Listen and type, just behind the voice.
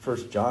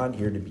First John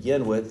here to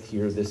begin with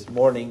here this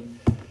morning.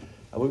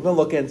 We've been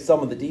looking at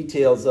some of the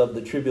details of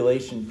the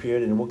tribulation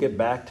period, and we'll get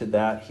back to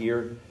that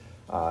here,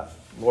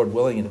 Lord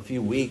willing, in a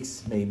few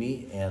weeks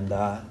maybe. And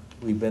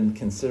we've been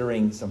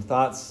considering some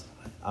thoughts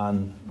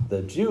on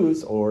the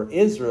Jews or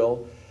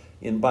Israel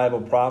in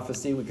Bible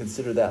prophecy. We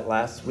considered that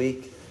last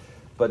week.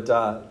 But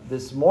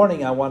this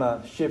morning I want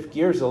to shift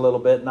gears a little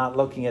bit, not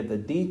looking at the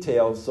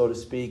details, so to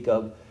speak,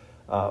 of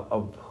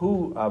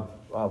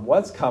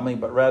what's coming,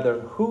 but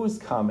rather who's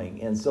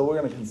coming. And so we're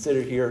going to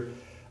consider here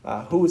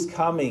who's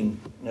coming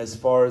as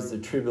far as the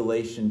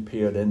tribulation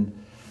period. And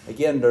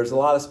again, there's a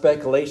lot of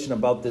speculation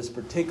about this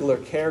particular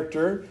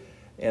character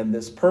and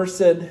this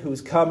person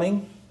who's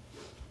coming.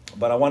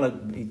 But I want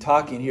to be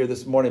talking here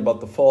this morning about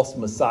the false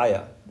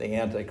Messiah, the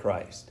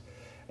Antichrist.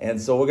 And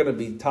so we're going to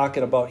be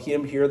talking about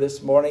him here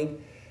this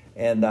morning.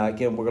 And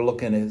again, we're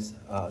looking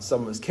at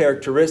some of his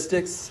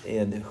characteristics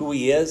and who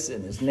he is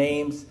and his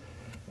names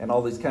and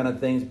all these kind of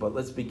things. But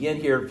let's begin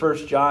here,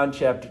 1 John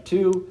chapter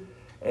 2,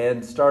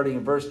 and starting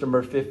in verse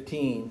number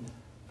 15.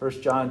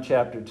 1 John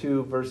chapter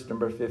 2, verse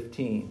number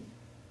 15.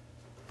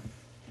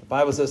 The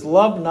Bible says,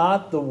 "Love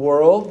not the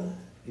world,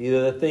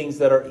 either the things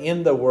that are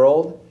in the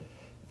world.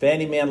 If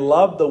any man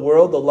love the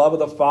world, the love of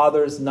the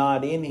Father is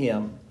not in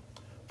him.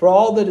 For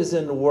all that is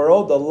in the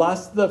world, the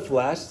lust of the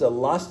flesh, the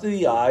lust of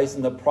the eyes,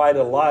 and the pride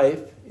of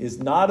life, is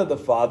not of the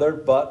Father,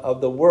 but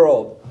of the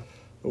world.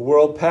 The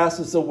world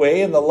passes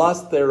away, and the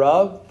lust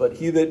thereof, but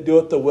he that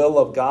doeth the will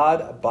of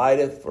God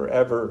abideth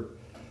forever.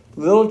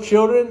 Little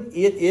children,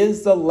 it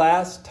is the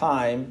last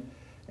time,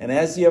 and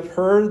as ye have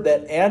heard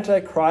that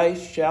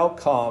Antichrist shall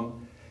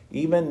come,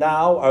 even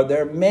now are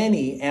there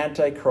many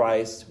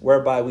Antichrists,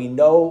 whereby we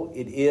know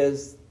it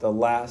is the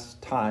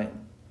last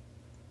time."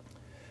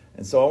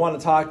 And so I want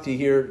to talk to you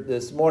here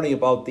this morning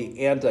about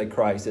the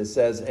Antichrist. It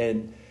says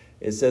in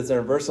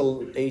verse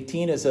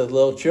 18, it says,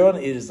 "Little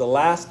children, it is the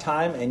last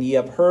time, and ye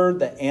have heard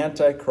the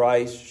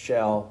Antichrist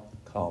shall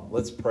come."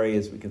 Let's pray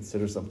as we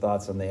consider some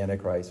thoughts on the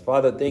Antichrist.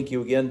 Father, thank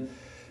you again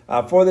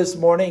for this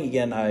morning.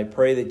 Again, I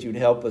pray that you'd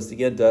help us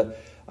again to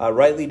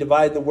rightly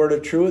divide the word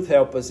of truth.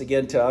 Help us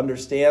again to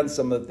understand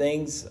some of the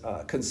things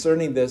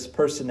concerning this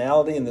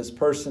personality and this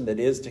person that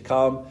is to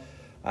come.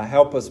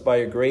 Help us by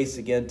your grace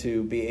again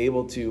to be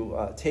able to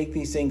take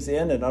these things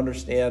in and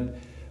understand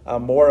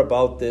more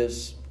about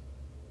this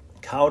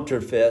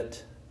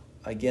counterfeit,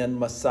 again,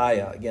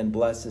 Messiah. Again,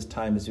 bless this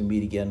time as we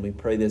meet again. We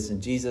pray this in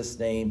Jesus'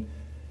 name.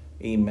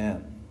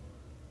 Amen.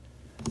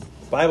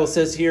 The Bible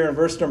says here in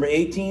verse number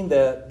 18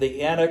 that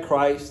the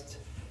Antichrist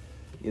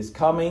is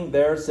coming.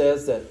 There it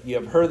says that you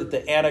have heard that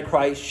the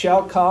Antichrist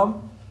shall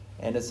come.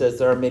 And it says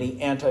there are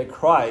many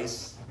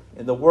Antichrists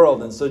in the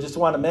world. And so just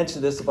want to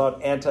mention this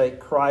about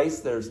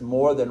Antichrist. There's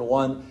more than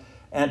one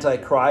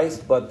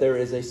Antichrist, but there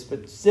is a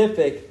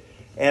specific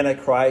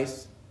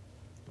Antichrist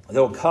that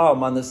will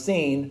come on the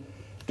scene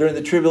during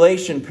the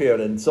tribulation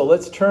period. And so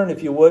let's turn,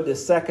 if you would, to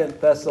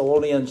 2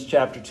 Thessalonians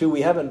chapter 2.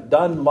 We haven't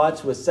done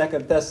much with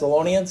 2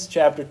 Thessalonians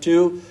chapter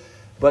 2,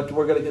 but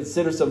we're going to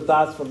consider some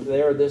thoughts from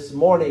there this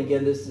morning.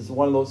 Again, this is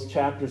one of those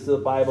chapters of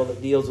the Bible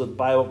that deals with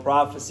Bible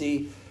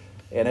prophecy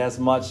and has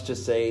much to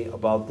say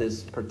about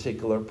this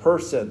particular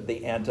person,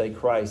 the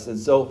Antichrist. And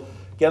so,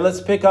 again,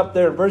 let's pick up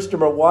there in verse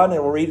number 1,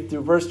 and we'll read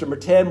through verse number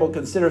 10. We'll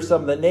consider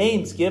some of the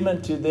names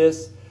given to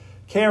this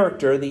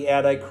character, the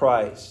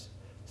Antichrist.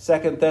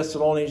 2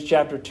 Thessalonians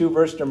chapter 2,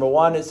 verse number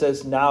 1, it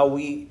says, "Now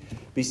we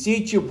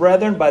beseech you,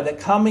 brethren, by the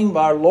coming of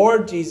our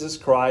Lord Jesus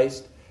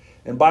Christ,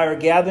 and by our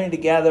gathering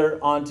together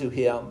unto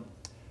him,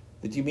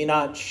 that you be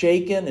not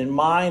shaken in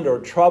mind or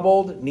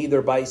troubled,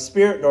 neither by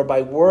spirit, nor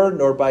by word,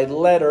 nor by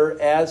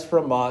letter, as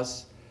from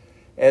us,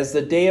 as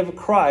the day of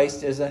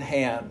Christ is at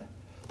hand.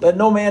 Let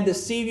no man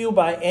deceive you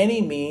by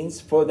any means,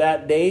 for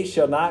that day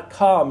shall not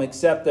come,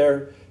 except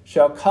there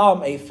shall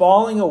come a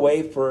falling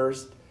away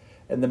first,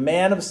 and the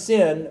man of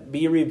sin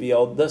be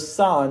revealed, the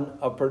son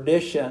of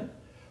perdition,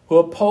 who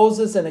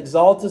opposes and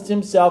exalteth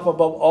himself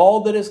above all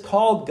that is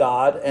called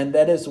God and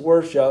that is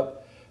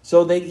worshipped,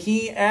 so that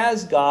he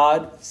as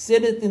God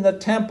sitteth in the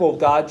temple of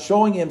God,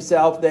 showing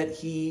himself that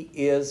he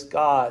is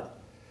God.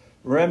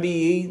 Remember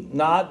ye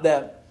not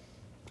that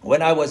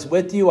when I was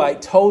with you I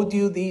told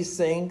you these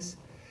things?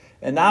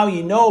 And now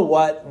ye know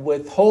what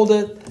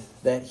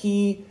withholdeth, that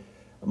he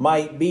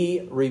might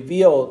be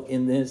revealed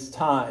in this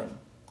time.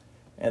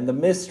 And the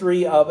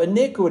mystery of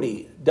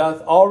iniquity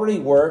doth already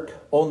work,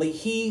 only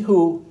he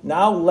who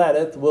now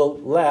letteth will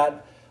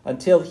let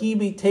until he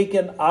be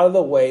taken out of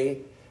the way,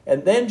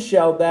 and then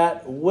shall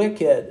that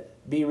wicked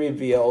be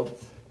revealed,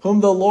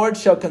 whom the Lord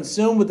shall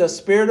consume with the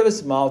spirit of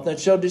his mouth, and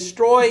shall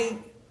destroy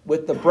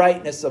with the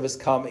brightness of his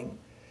coming.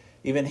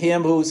 Even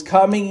him whose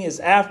coming is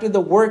after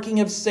the working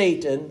of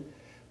Satan,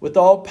 with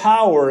all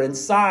power and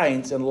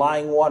signs and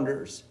lying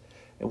wonders,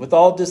 and with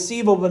all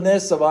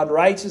deceivableness of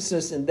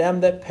unrighteousness in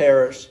them that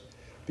perish,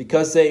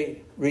 because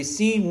they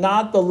receive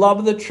not the love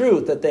of the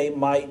truth, that they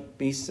might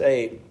be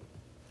saved."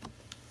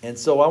 And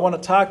so I want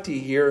to talk to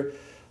you here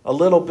a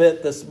little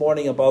bit this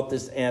morning about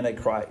this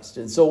Antichrist.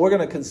 And so we're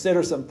going to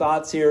consider some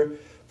thoughts here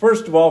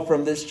First of all,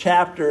 from this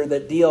chapter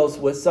that deals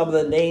with some of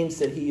the names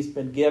that he's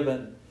been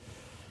given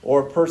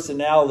or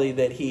personality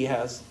that he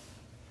has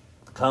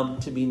come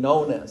to be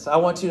known as. I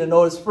want you to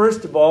notice,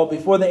 first of all,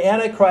 before the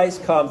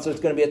Antichrist comes, there's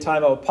going to be a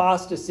time of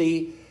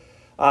apostasy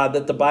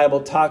that the Bible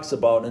talks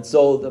about. And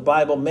so the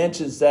Bible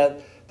mentions that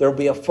there will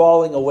be a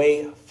falling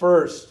away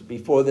first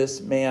before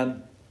this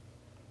man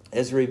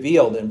is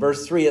revealed. In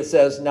verse 3 it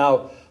says,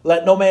 "Now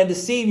let no man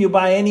deceive you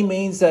by any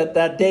means,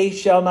 that day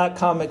shall not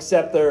come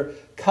except there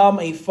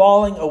come a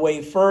falling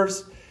away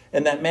first,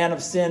 and that man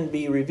of sin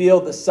be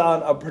revealed, the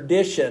son of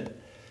perdition."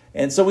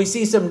 And so we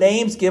see some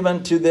names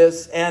given to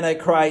this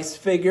Antichrist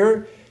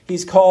figure.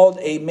 He's called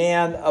a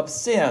man of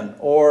sin,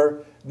 or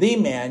the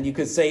man, you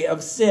could say,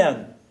 of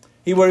sin.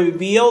 He will be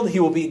revealed, he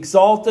will be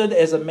exalted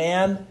as a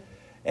man,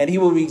 and he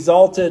will be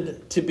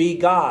exalted to be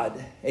God.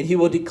 And he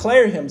will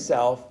declare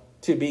himself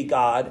to be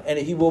God, and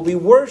he will be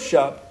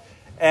worshipped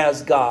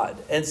as God.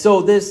 And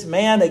so this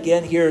man,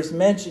 again, here is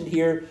mentioned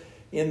here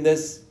in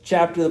this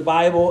chapter of the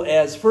Bible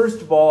as,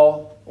 first of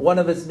all, one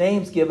of his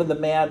names given, the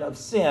man of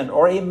sin,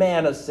 or a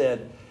man of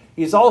sin.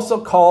 He's also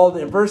called,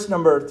 in verse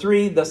number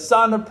 3, the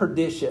son of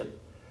perdition.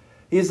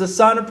 He's the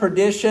son of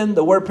perdition.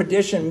 The word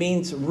perdition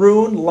means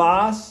ruin,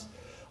 loss,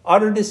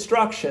 utter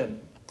destruction.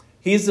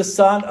 He's the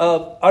son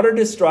of utter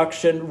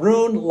destruction,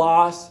 ruin,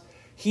 loss.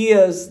 He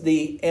is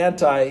the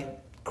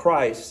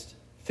Antichrist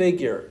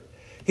figure.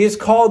 He is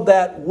called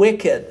that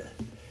wicked.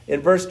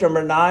 In verse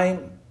number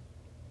 9,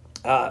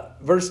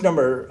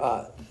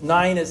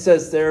 it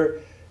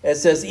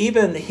says,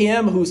 "Even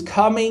him whose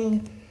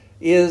coming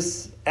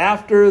is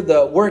after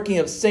the working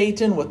of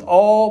Satan with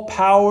all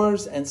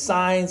powers and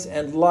signs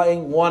and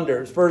lying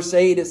wonders." Verse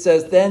 8, it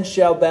says, "Then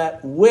shall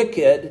that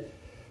wicked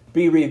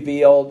be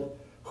revealed,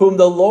 whom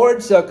the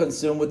Lord shall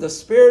consume with the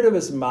spirit of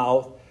his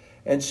mouth,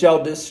 and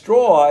shall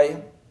destroy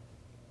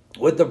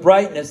with the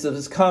brightness of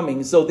his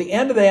coming." So the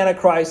end of the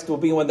Antichrist will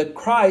be when the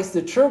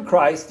true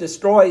Christ,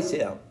 destroys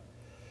him.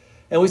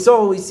 And we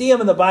see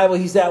him in the Bible,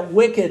 he's that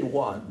wicked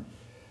one.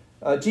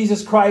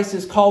 Jesus Christ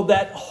is called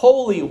that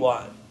holy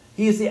one.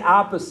 He is the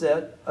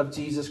opposite of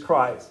Jesus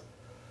Christ.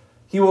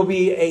 He will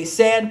be a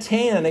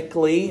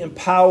satanically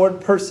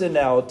empowered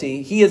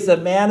personality. He is the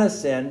man of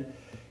sin.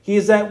 He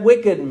is that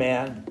wicked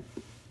man.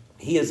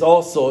 He is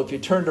also, if you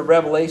turn to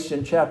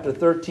Revelation chapter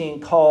 13,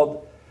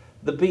 called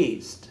the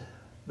beast.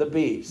 The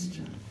beast.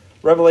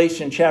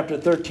 Revelation chapter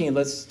 13.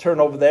 Let's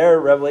turn over there.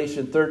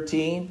 Revelation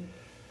 13.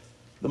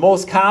 The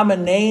most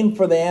common name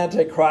for the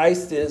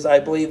Antichrist is, I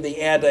believe,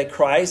 the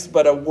Antichrist,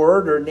 but a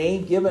word or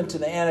name given to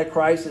the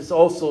Antichrist is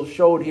also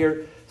showed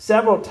here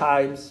several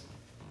times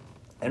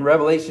in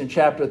Revelation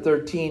chapter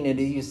 13, and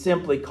he is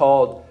simply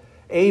called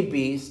a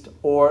beast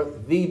or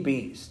the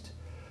beast.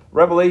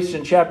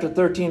 Revelation chapter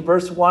 13,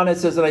 verse 1, it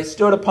says, "And I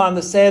stood upon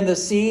the sand of the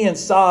sea and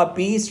saw a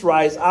beast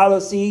rise out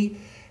of the sea,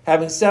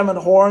 having 7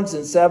 horns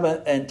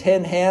and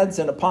 10 heads,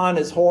 and upon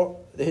his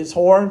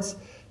horns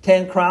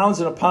 10 crowns,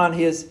 and upon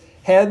his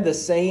head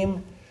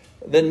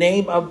the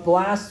name of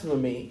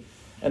blasphemy.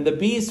 And the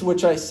beast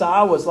which I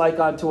saw was like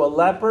unto a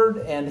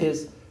leopard, and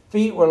his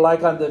feet were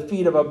like unto the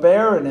feet of a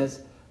bear, and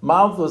his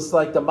mouth was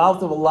like the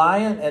mouth of a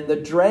lion. And the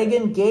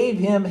dragon gave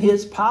him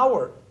his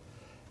power,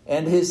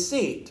 and his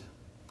seat,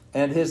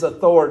 and his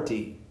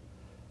authority."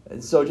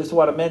 And so just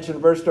want to mention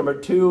verse number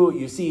 2,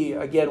 you see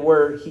again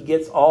where he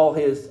gets all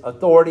his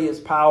authority,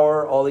 his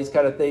power, all these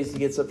kind of things. He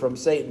gets it from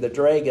Satan, the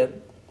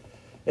dragon.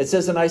 It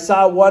says, "And I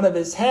saw one of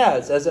his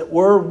heads, as it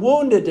were,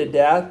 wounded to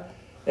death,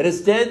 and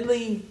his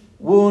deadly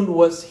wound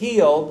was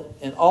healed,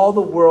 and all the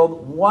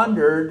world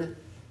wondered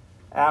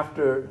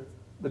after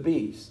the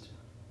beast."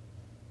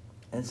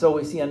 And so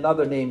we see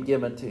another name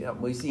given to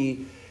him. We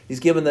see he's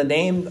given the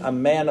name a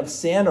man of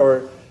sin,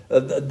 or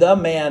the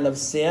man of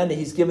sin.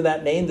 He's given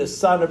that name the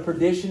son of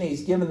perdition.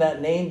 He's given that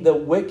name the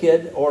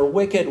wicked or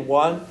wicked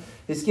one.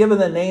 He's given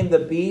the name the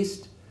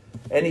beast,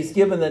 and he's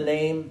given the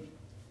name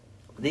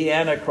the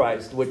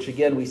Antichrist, which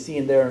again we see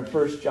in there in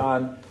 1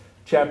 John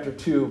chapter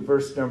 2,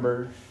 verse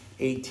number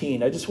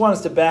 18. I just want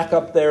us to back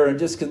up there and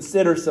just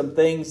consider some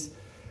things.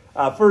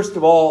 First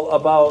of all,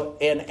 about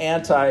an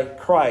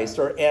Antichrist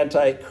or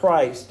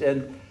Antichrist.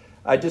 And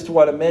I just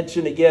want to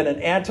mention again, an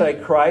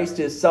Antichrist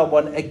is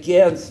someone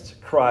against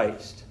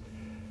Christ.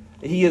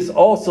 He is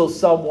also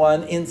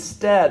someone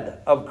instead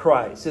of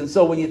Christ. And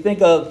so when you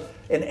think of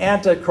an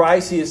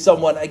Antichrist, he is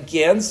someone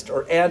against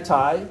or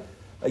anti.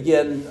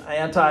 Again,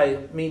 anti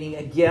meaning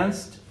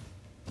against,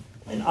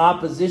 in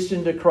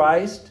opposition to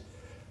Christ.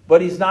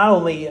 But he's not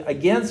only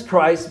against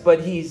Christ,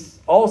 but he's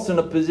also in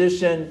a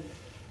position,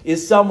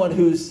 is someone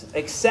who's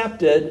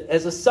accepted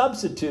as a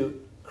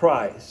substitute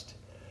Christ.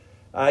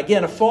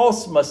 Again, a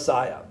false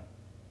Messiah.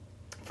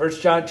 1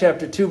 John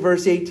chapter 2,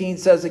 verse 18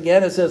 says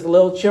again, it says,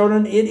 "Little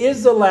children, it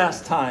is the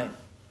last time."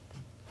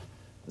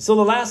 So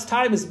the last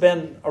time has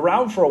been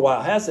around for a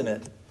while, hasn't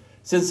it?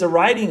 Since the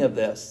writing of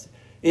this.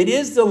 It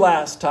is the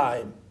last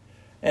time.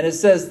 And it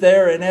says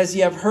there, "And as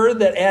ye have heard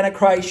that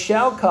Antichrist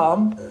shall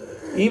come,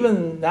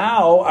 even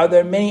now are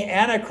there many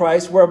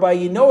Antichrists, whereby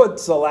ye know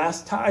it's the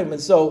last time."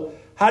 And so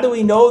how do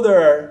we know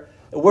there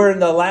we're in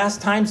the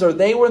last times, or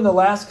they were in the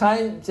last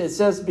times. It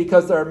says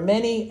because there are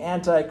many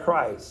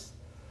antichrists.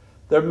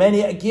 There are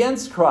many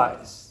against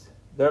Christ.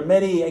 There are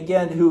many,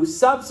 again, who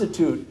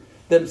substitute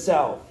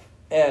themselves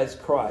as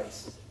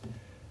Christ.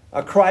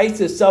 A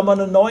Christ is someone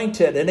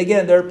anointed. And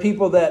again, there are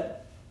people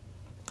that,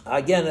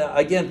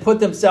 again, put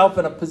themselves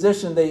in a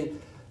position,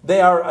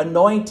 they are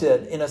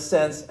anointed, in a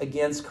sense,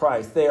 against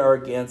Christ. They are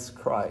against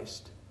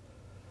Christ.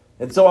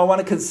 And so I want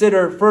to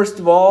consider, first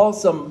of all,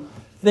 some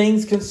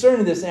things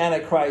concerning this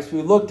Antichrist.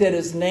 We looked at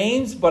his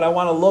names, but I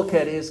want to look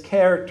at his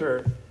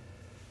character.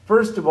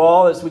 First of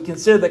all, as we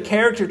consider the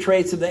character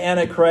traits of the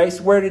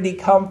Antichrist, where did he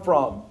come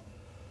from?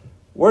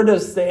 Where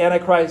does the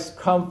Antichrist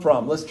come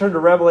from? Let's turn to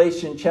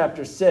Revelation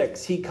chapter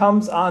 6. He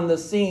comes on the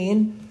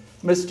scene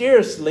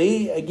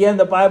mysteriously. Again,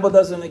 the Bible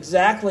doesn't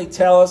exactly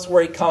tell us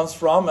where he comes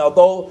from,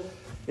 although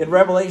in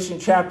Revelation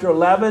chapter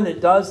 11, it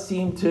does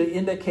seem to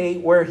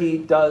indicate where he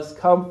does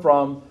come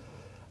from.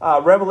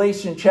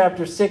 Revelation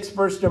chapter 6,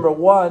 verse number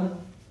 1.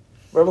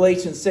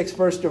 Revelation 6,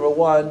 verse number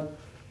 1.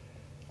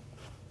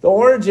 The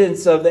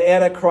origins of the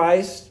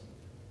Antichrist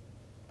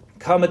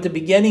come at the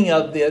beginning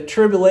of the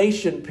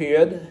tribulation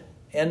period.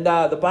 And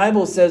the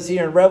Bible says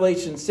here in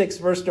Revelation 6,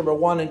 verse number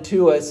 1 and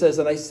 2, it says,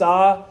 "And I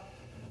saw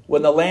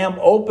when the Lamb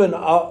opened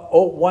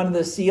one of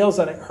the seals,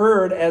 and I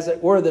heard, as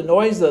it were, the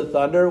noise of the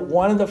thunder,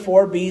 one of the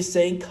four beasts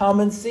saying,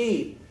 'Come and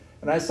see.'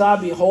 And I saw,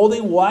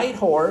 beholding, white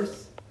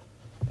horse,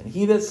 and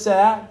he that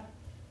sat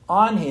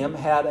on him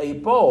had a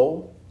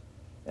bow,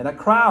 and a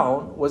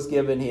crown was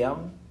given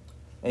him,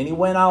 and he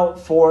went out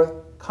forth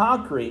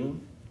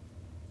conquering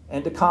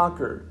and to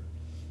conquer."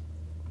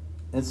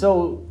 And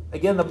so,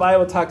 again, the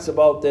Bible talks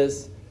about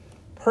this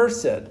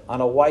person on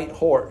a white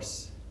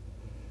horse.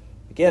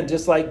 Again,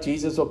 just like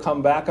Jesus will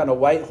come back on a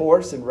white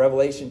horse in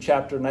Revelation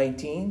chapter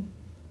 19,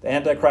 the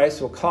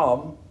Antichrist will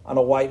come on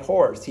a white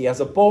horse. He has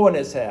a bow in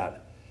his hand.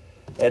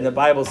 And the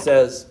Bible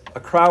says a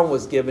crown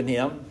was given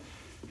him.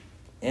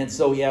 And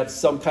so he had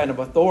some kind of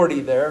authority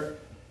there.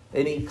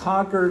 And he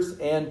conquers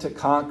and to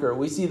conquer.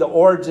 We see the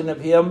origin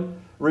of him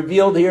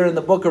revealed here in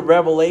the book of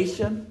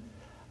Revelation.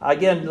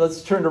 Again,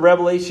 let's turn to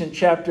Revelation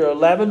chapter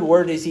 11.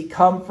 Where does he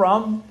come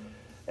from?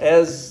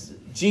 As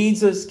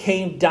Jesus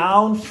came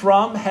down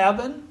from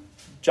heaven,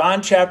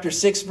 John chapter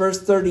 6,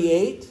 verse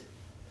 38.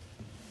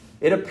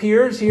 It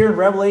appears here in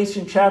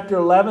Revelation chapter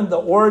 11, the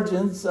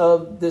origins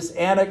of this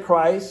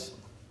Antichrist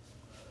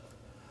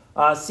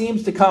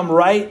seems to come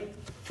right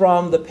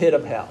from the pit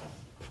of hell.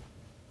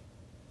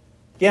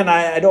 Again,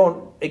 I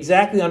don't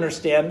exactly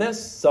understand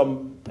this.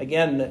 Some,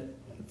 again,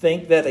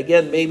 think that,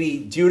 again,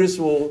 maybe Judas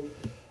will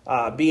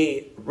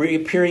be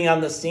reappearing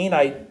on the scene.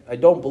 I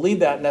don't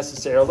believe that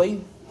necessarily,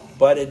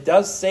 but it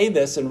does say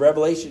this in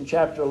Revelation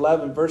chapter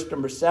 11, verse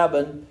number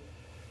 7.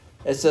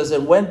 It says,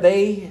 "And when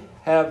they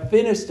have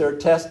finished their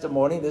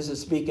testimony," this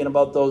is speaking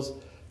about those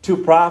two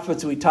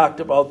prophets we talked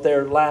about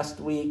there last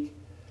week,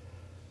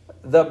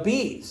 "the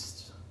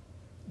beast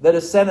that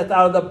ascendeth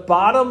out of the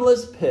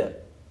bottomless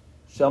pit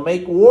shall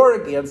make war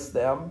against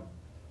them,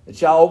 and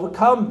shall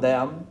overcome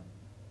them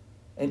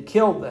and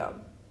kill them."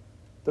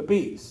 The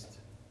beast.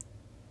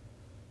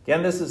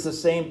 Again, this is the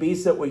same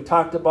beast that we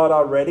talked about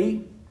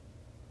already,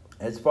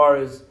 as far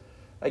as,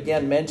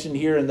 again, mentioned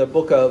here in the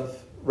book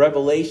of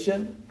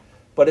Revelation.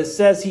 But it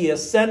says he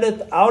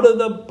ascendeth out of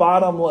the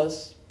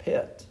bottomless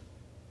pit.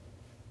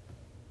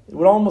 It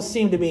would almost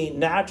seem to be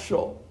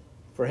natural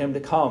for him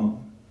to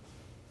come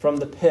from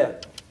the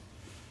pit,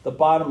 the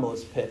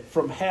bottomless pit,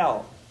 from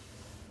hell.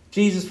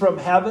 Jesus from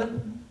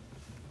heaven,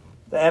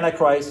 the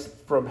Antichrist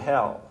from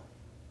hell.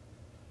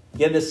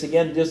 Again, this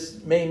again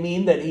just may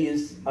mean that he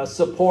is a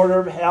supporter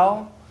of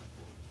hell.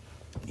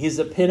 He's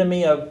the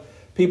epitome of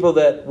people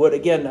that would,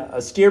 again,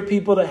 steer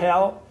people to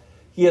hell.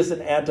 He is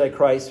an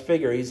Antichrist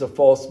figure. He's a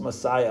false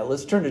Messiah.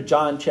 Let's turn to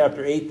John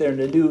chapter 8 there in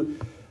the New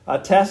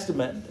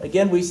Testament.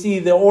 Again, we see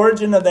the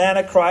origin of the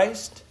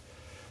Antichrist.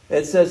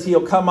 It says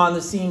he'll come on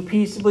the scene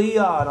peaceably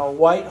on a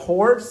white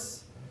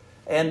horse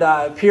and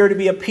appear to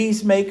be a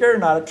peacemaker,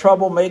 not a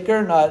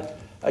troublemaker, not,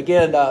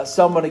 again,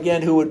 someone,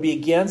 again, who would be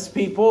against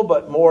people,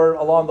 but more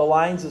along the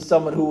lines of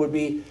someone who would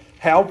be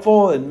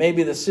helpful in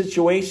maybe the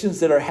situations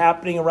that are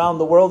happening around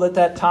the world at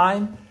that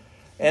time.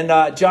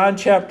 And John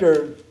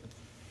chapter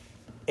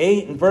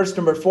 8 and verse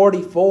number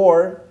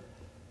 44,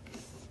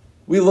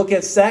 we look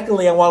at,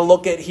 secondly, I want to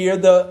look at here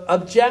the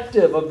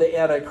objective of the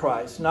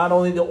Antichrist. Not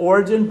only the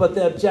origin, but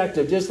the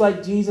objective. Just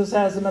like Jesus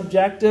has an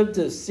objective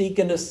to seek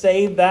and to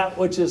save that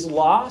which is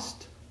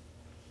lost,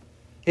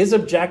 his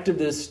objective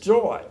to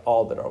destroy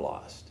all that are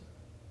lost.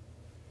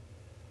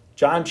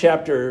 John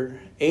chapter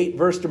 8,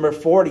 verse number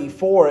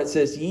 44, it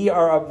says, "Ye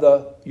are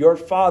of your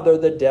father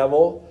the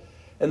devil,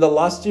 and the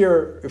lust of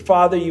your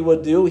father you will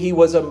do. He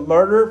was a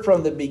murderer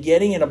from the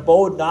beginning and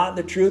abode not in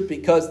the truth,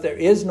 because there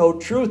is no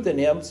truth in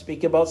him."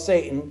 Speak about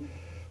Satan.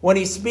 "When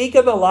he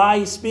speaketh a lie,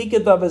 he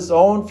speaketh of his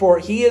own, for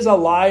he is a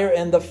liar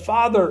and the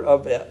father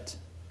of it."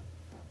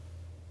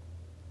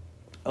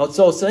 And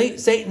so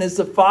Satan is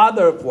the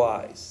father of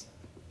lies.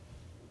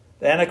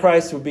 The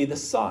Antichrist would be the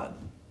son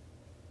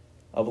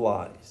of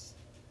lies.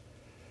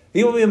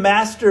 He will be a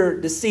master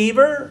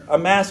deceiver, a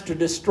master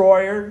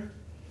destroyer.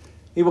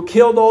 He will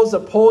kill those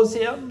that oppose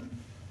him.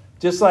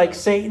 Just like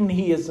Satan,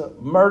 he is a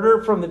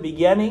murderer from the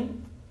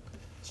beginning.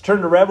 Let's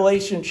turn to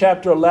Revelation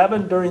chapter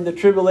 11. During the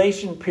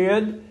tribulation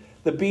period,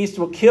 the beast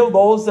will kill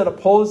those that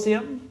oppose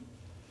him.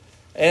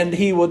 And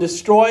he will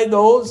destroy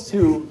those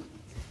who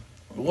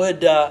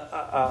would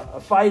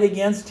fight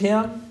against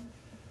him.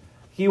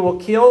 He will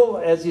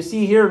kill, as you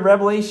see here in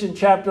Revelation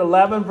chapter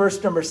 11,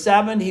 verse number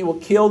 7, he will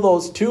kill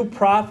those 2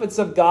 prophets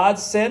of God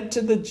sent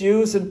to the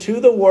Jews and to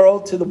the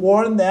world to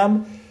warn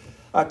them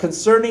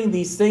concerning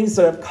these things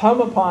that have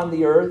come upon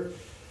the earth.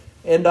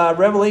 In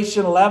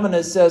Revelation 11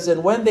 it says,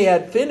 and when they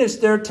had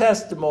finished their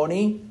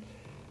testimony,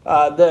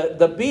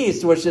 the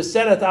beast which is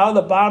setteth out of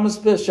the bottomless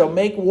pit shall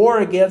make war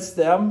against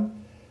them,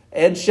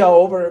 and shall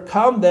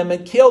overcome them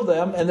and kill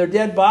them, and their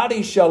dead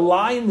bodies shall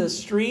lie in the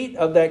street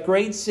of that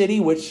great city,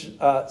 which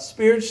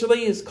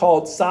spiritually is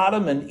called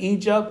Sodom and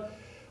Egypt,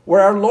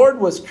 where our Lord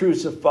was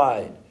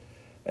crucified.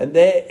 And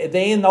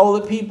they and all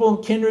the people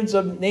and kindreds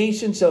of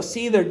nations shall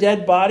see their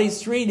dead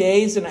bodies 3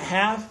 days and a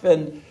half,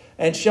 and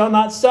shall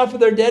not suffer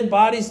their dead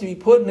bodies to be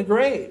put in the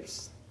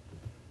graves.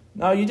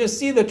 Now you just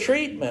see the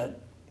treatment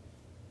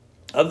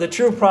of the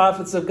true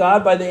prophets of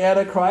God by the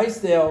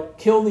Antichrist. They'll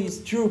kill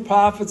these true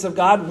prophets of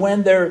God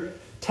when their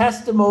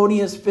testimony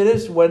is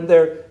finished, when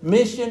their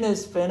mission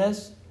is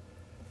finished,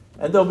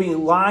 and they'll be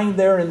lying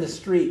there in the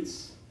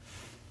streets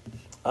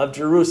of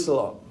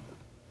Jerusalem.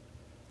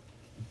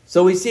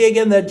 So we see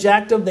again the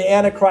objective of the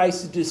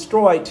Antichrist to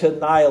destroy, to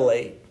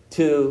annihilate,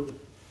 to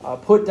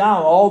put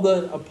down all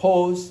that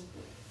oppose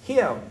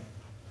him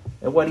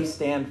and what he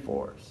stands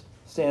for.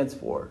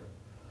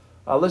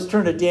 Let's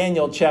turn to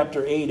Daniel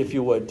chapter 8, if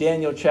you would.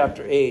 Daniel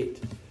chapter 8.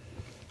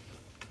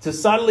 To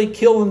subtly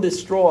kill and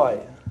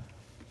destroy.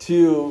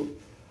 To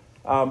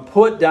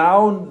put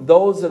down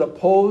those that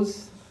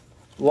oppose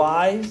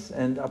lies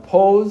and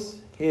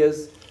oppose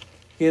his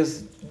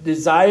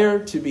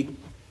desire to be,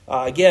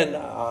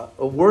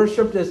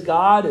 worshipped as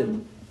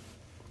God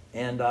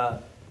and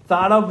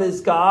thought of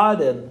as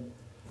God and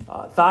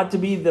thought to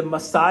be the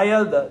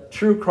Messiah, the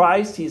true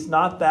Christ. He's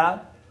not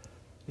that.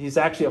 He's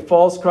actually a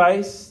false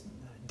Christ.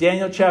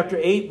 Daniel chapter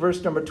 8,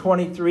 verse number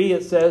 23,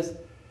 it says,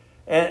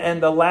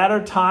 and the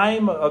latter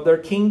time of their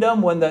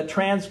kingdom, when the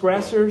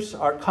transgressors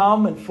are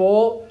come in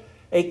full,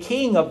 a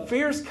king of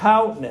fierce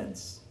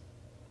countenance.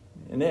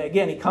 And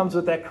again, he comes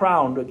with that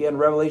crown. Again,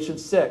 Revelation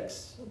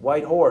 6,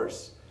 white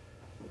horse.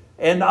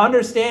 And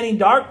understanding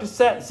dark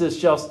sentences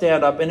shall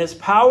stand up, and his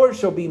power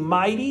shall be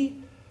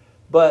mighty,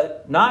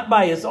 but not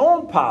by his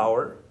own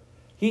power.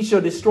 He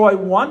shall destroy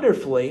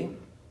wonderfully,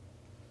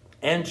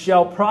 and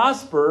shall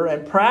prosper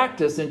and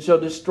practice, and shall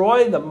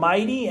destroy the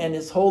mighty and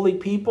his holy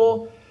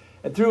people.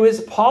 And through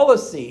his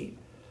policy,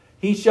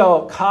 he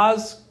shall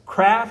cause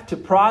craft to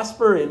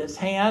prosper in his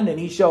hand, and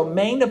he shall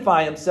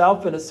magnify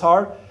himself in his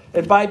heart,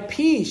 and by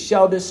peace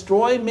shall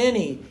destroy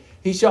many.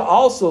 He shall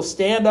also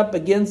stand up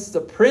against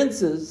the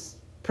prince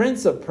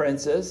of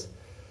princes,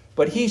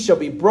 but he shall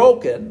be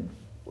broken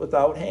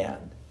without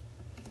hand.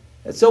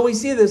 And so we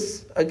see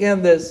this,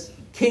 again, this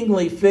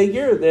kingly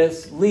figure,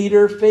 this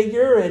leader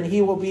figure, and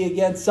he will be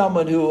against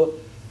someone who will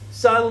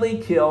suddenly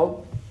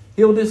kill.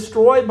 He'll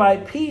destroy by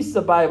peace,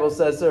 the Bible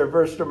says there,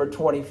 verse number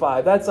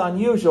 25. That's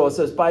unusual. It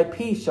says, by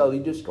peace shall he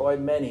destroy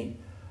many.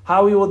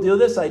 How he will do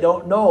this, I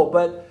don't know,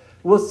 but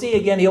we'll see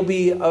again. He'll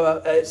be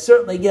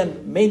certainly,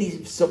 again,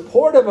 maybe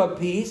supportive of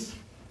peace,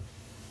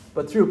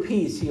 but through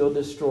peace he'll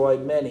destroy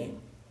many.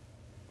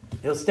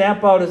 He'll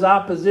stamp out his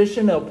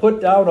opposition. He'll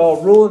put down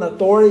all rule and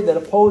authority that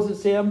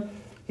opposes him.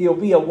 He'll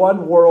be a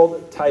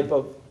one-world type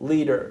of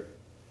leader.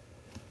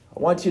 I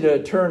want you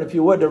to turn, if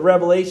you would, to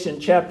Revelation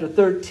chapter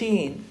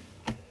 13.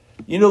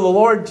 You know, the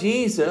Lord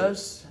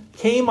Jesus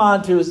came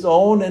unto his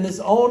own, and his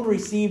own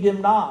received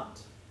him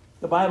not.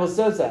 The Bible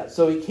says that.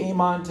 So he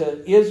came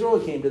unto Israel,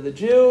 he came to the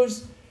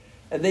Jews,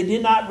 and they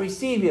did not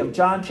receive him.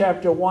 John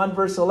chapter 1,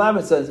 verse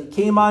 11 says, he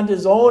came unto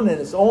his own, and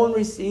his own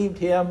received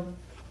him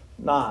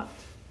not.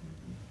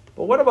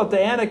 But what about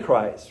the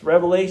Antichrist?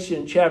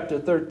 Revelation chapter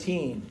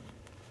 13.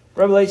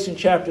 Revelation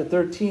chapter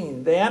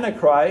 13. The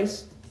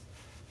Antichrist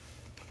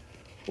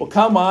will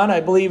come on,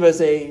 I believe,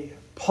 as a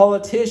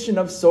politician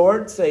of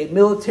sorts, a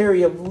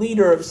military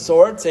leader of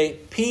sorts, a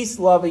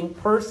peace-loving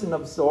person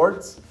of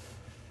sorts.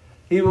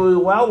 He will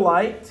be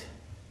well-liked.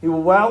 He will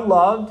be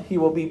well-loved. He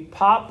will be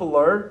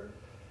popular.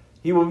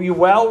 He will be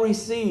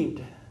well-received.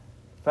 In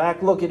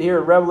fact, look at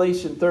here,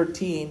 Revelation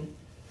 13,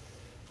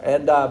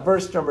 and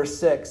verse number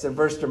 6 and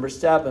verse number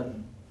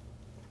 7.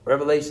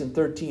 Revelation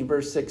 13,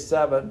 verse 6,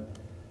 7.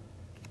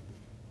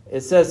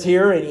 It says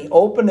here, and he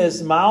opened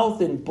his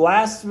mouth in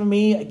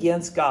blasphemy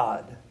against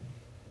God,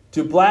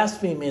 to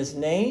blaspheme his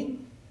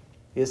name,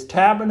 his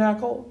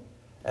tabernacle,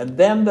 and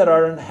them that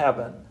are in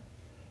heaven.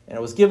 And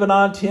it was given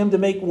unto him to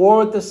make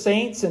war with the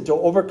saints and to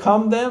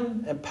overcome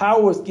them. And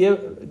power was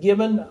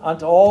given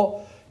unto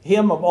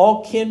him of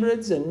all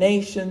kindreds and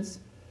nations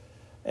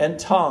and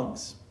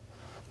tongues.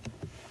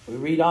 We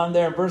read on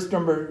there in verse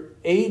number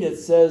 8, it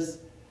says,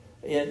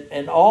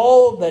 and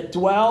all that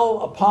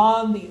dwell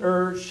upon the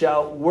earth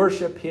shall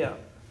worship him,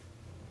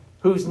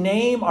 whose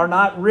name are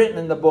not written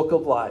in the book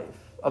of life,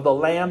 of the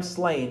Lamb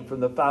slain from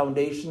the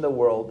foundation of the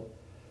world.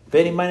 If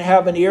any man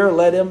have an ear,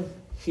 let him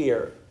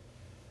hear.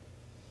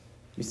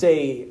 You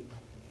say,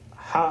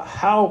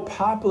 how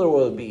popular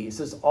will it be? It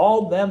says,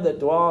 all them that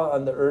dwell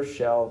on the earth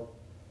shall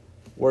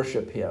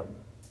worship him.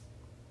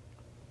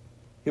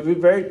 He will be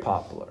very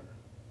popular.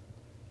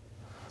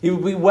 He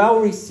will be well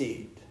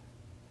received.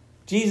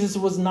 Jesus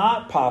was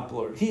not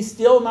popular. He's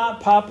still not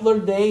popular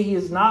today. He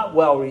is not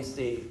well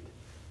received.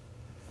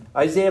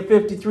 Isaiah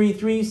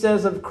 53:3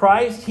 says of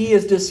Christ, he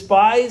is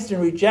despised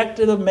and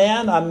rejected of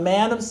man, a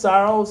man of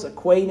sorrows,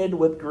 acquainted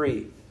with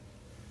grief.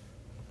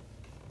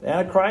 The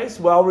Antichrist,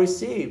 well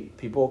received.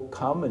 People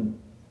come and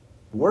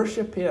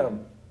worship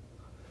him.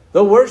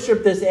 They'll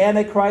worship this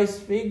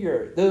Antichrist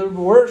figure. They'll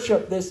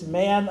worship this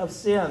man of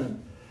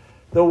sin.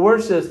 They'll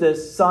worship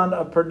this son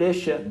of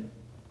perdition.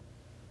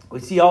 We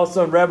see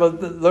also in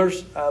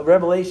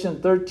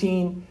Revelation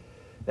 13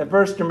 and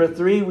verse number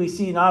 3, we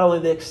see not only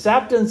the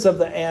acceptance of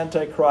the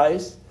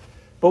Antichrist,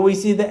 but we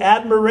see the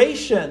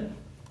admiration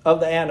of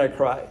the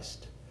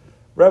Antichrist.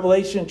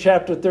 Revelation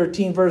chapter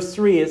 13 verse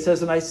 3, it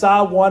says, and I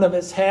saw one of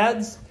his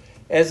heads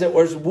as it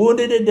was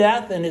wounded to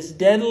death, and his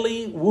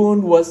deadly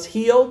wound was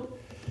healed.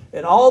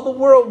 And all the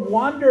world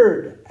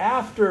wondered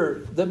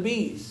after the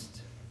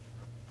beast.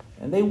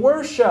 And they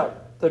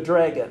worshiped the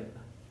dragon,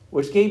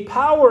 which gave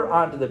power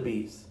unto the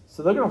beast.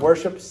 So they're going to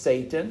worship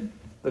Satan,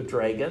 the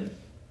dragon,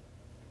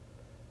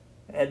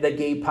 and that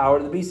gave power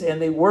to the beast.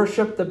 And they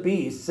worship the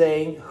beast,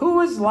 saying, who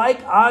is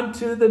like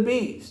unto the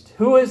beast?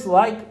 Who is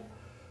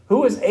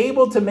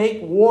able to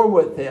make war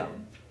with him?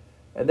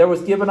 And there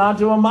was given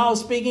unto him a mouth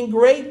speaking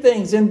great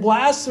things and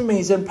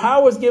blasphemies, and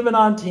power was given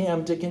unto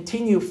him to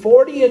continue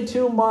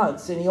 42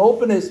 months. And he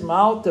opened his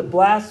mouth to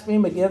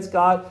blaspheme against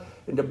God,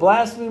 and to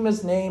blaspheme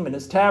his name and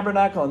his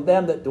tabernacle and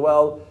them that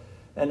dwell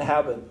in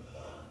heaven.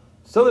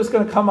 So there's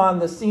going to come on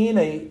the scene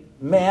a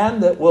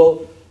man that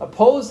will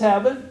oppose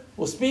heaven,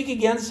 will speak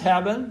against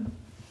heaven,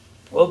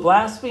 will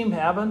blaspheme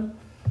heaven,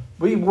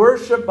 be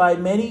worshipped by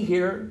many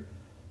here.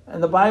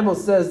 And the Bible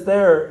says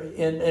there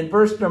in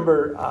verse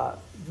number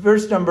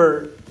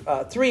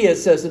 3, it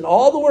says, and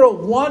all the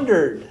world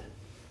wondered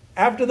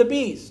after the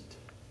beast.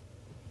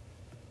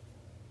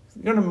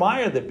 You're going to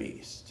admire the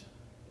beast.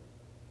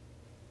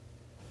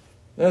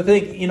 They're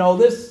going to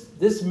think,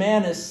 this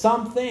man is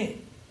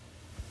something.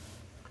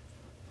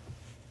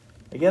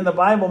 Again, the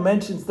Bible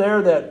mentions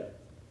there that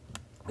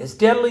his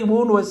deadly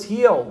wound was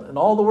healed, and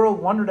all the world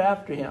wondered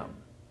after him.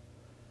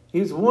 He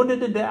was wounded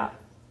to death.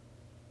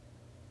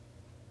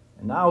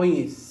 And now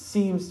he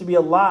seems to be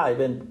alive,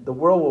 and the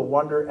world will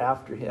wonder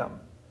after him.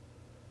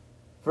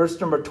 Verse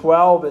number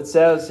 12, it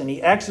says, and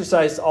he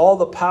exercised all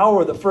the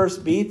power of the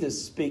first beast.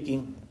 Is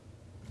speaking,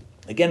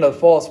 again, of a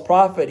false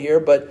prophet here,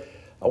 but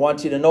I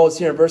want you to notice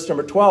here in verse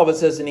number 12, it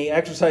says, and he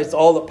exercised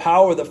all the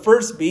power of the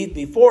first beast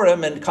before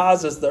him, and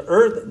causes the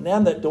earth and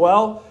them that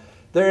dwell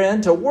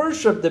therein to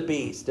worship the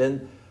beast.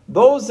 And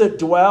those that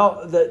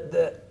dwell,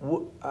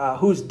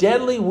 whose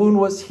deadly wound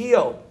was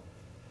healed.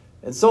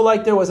 And so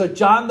like there was a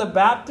John the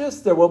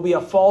Baptist, there will be a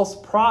false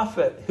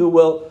prophet who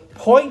will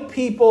point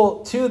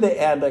people to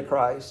the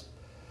Antichrist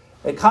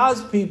and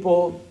cause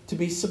people to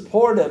be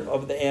supportive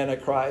of the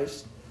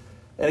Antichrist.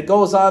 And it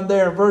goes on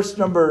there in verse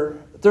number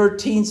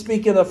 13,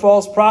 speaking of the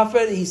false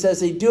prophet, he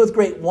says, he doeth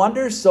great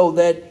wonders, so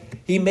that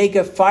he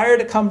maketh fire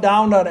to come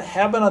down out of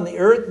heaven on the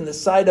earth in the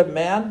sight of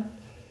man.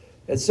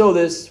 And so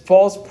this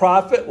false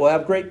prophet will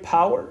have great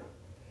power.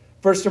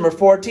 Verse number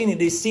 14, he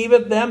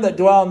deceiveth them that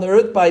dwell on the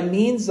earth by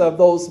means of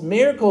those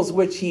miracles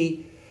which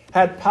he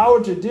had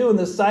power to do in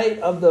the sight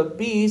of the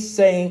beast,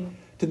 saying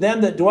to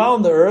them that dwell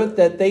on the earth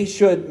that they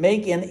should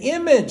make an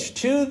image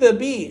to the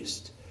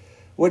beast,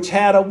 which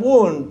had a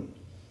wound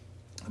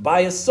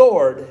by a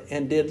sword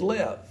and did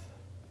live.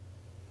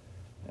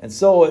 And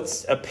so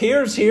it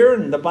appears here,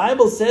 and the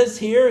Bible says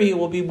here, he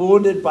will be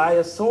wounded by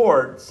a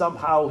sword.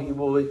 Somehow he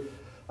will,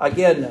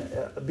 again,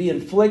 be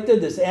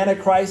inflicted, this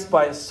Antichrist,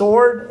 by a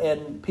sword,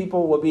 and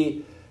people will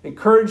be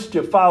encouraged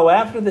to follow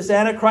after this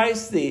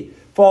Antichrist. The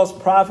false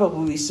prophet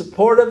will be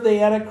supportive of the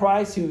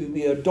Antichrist, who will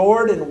be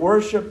adored and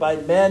worshipped by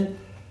men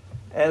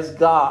as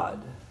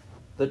God,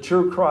 the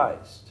true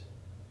Christ.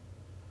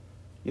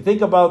 You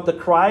think about the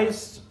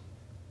Christ,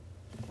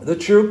 the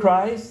true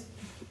Christ,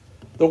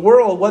 the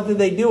world, what did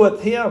they do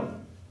with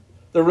him?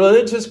 The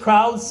religious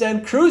crowd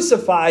said,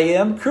 crucify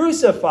him,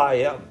 crucify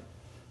him.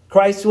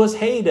 Christ was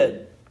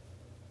hated.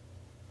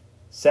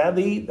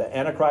 Sadly, the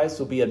Antichrist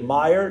will be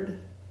admired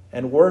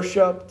and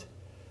worshipped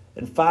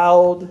and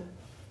followed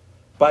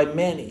by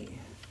many,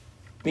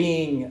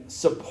 being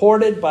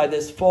supported by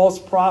this false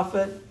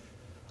prophet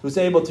who's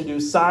able to do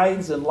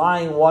signs and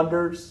lying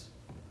wonders,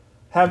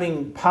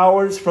 having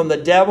powers from the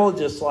devil,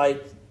 just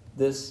like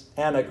this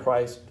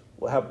Antichrist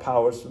will have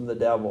powers from the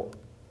devil.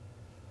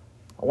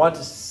 I want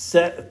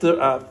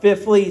to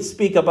fifthly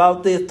speak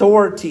about the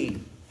authority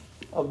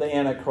of the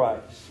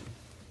Antichrist.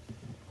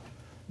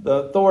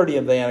 The authority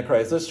of the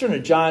Antichrist. Let's turn to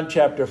John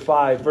chapter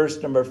 5,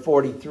 verse number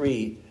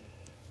 43.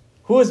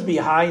 Who is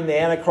behind the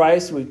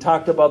Antichrist? We've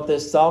talked about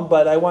this some,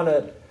 but I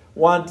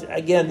want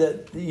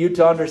again you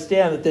to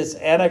understand that this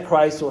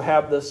Antichrist will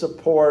have the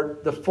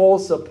support, the full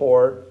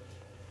support,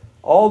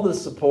 all the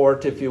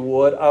support, if you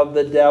would, of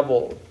the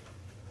devil.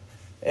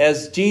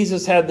 As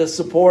Jesus had the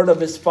support of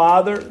his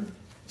Father,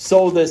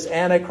 so this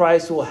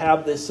Antichrist will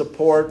have the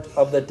support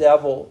of the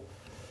devil.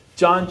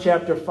 John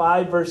chapter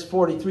 5, verse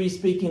 43,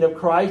 speaking of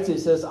Christ,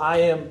 it says, I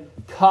am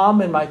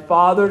come in my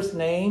Father's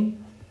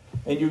name,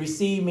 and you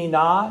receive me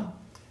not.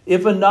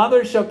 If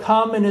another shall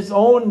come in his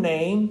own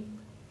name,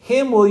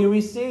 him will you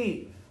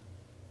receive.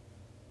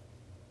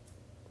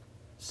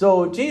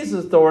 So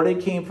Jesus' authority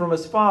came from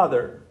his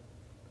Father.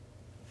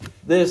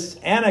 This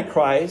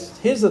Antichrist,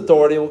 his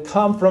authority will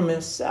come from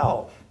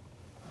himself,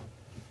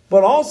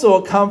 but also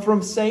will come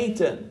from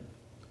Satan.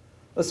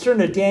 Let's turn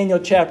to Daniel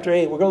chapter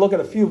 8. We're going to look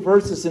at a few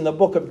verses in the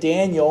book of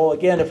Daniel.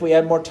 Again, if we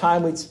had more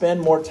time, we'd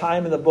spend more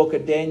time in the book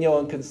of Daniel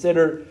and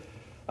consider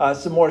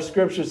some more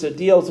scriptures that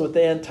deals with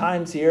the end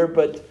times here.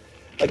 But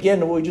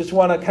again, we just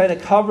want to kind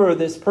of cover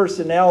this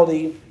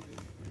personality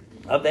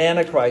of the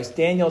Antichrist.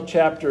 Daniel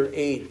chapter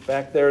 8.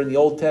 Back there in the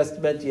Old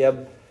Testament, you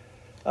have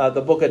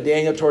the book of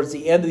Daniel towards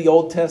the end of the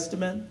Old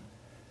Testament.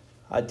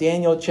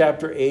 Daniel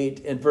chapter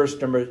 8 and verse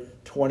number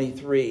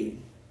 23.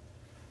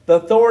 The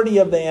authority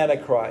of the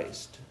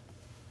Antichrist.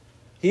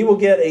 He will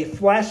get a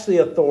fleshly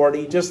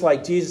authority, just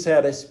like Jesus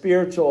had a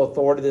spiritual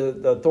authority,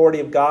 the authority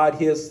of God.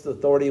 His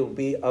authority will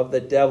be of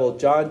the devil.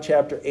 John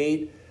chapter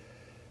 8,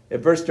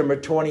 and verse number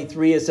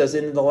 23, it says,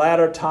 in the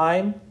latter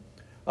time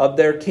of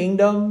their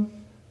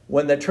kingdom,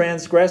 when the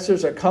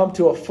transgressors are come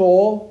to a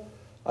full,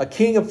 a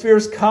king of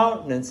fierce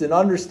countenance and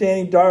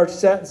understanding dark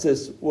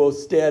sentences will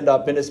stand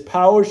up, and his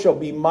power shall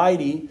be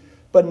mighty,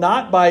 but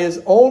not by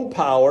his own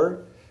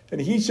power, and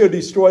he shall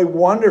destroy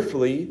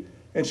wonderfully,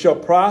 and shall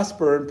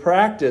prosper and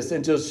practice,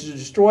 and shall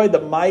destroy the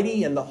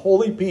mighty and the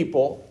holy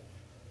people.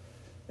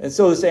 And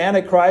so this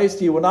Antichrist,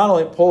 he will not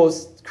only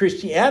oppose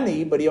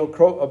Christianity, but he'll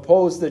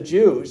oppose the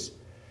Jews.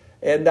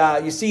 And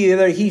you see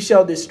there, he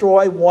shall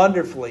destroy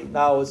wonderfully.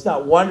 Now, it's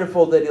not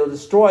wonderful that he'll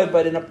destroy,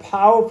 but in a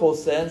powerful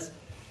sense,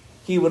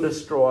 he will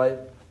destroy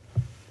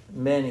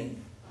many.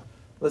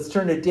 Let's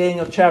turn to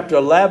Daniel chapter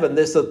 11.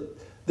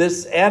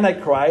 This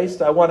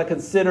Antichrist, I want to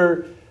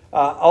consider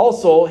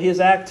also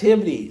his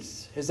activities.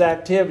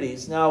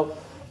 Now,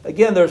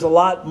 again, there's a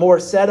lot more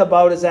said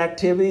about his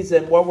activities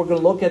than what we're going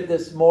to look at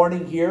this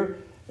morning here.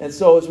 And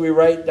so as we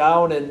write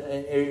down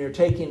and you're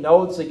taking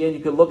notes, again,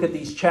 you can look at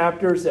these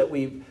chapters that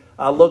we've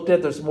looked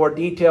at. There's more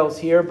details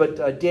here.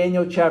 But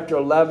Daniel chapter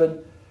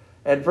 11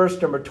 and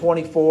verse number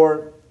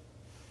 24.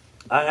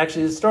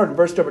 Actually, let's start in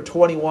verse number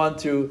 21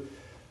 through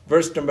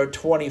verse number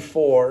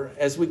 24.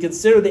 As we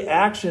consider the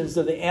actions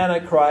of the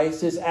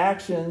Antichrist, his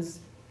actions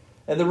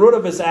and the root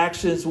of his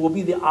actions will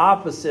be the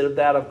opposite of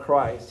that of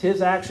Christ.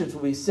 His actions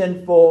will be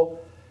sinful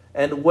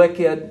and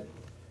wicked,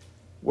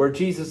 where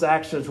Jesus'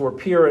 actions were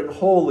pure and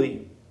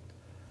holy.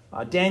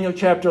 Daniel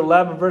chapter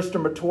 11, verse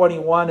number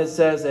 21, it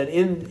says, and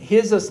in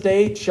his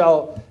estate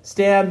shall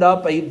stand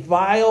up a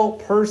vile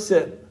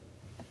person,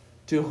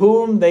 to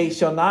whom they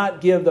shall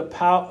not give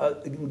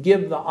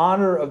the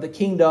honor of the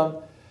kingdom,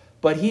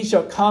 but he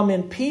shall come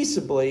in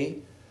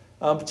peaceably,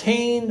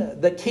 obtain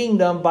the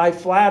kingdom by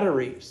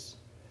flatteries.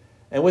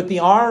 And with the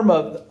arm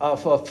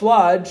of a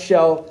flood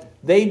shall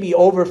they be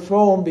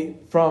overthrown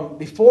from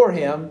before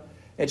him,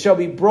 and shall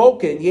be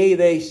broken,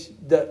 yea,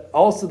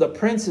 also the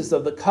princes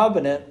of the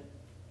covenant.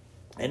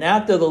 And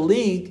after the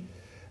league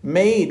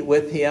made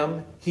with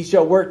him, he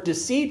shall work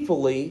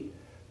deceitfully,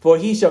 for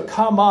he shall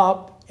come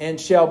up and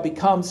shall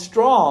become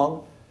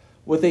strong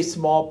with a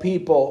small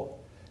people.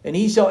 And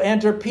he shall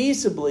enter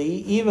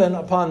peaceably, even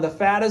upon the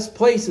fattest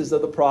places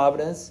of the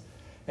province.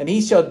 And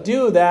he shall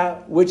do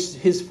that which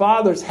his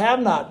fathers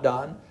have not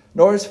done,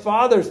 nor his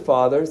fathers'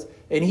 fathers.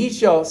 And he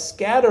shall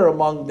scatter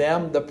among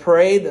them the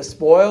prey, the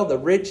spoil, the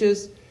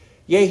riches.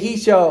 Yea, he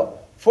shall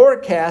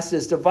forecast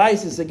his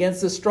devices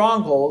against the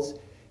strongholds,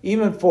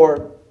 even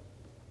for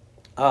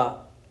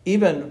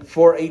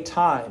a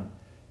time.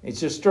 It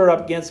shall stir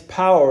up against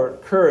power,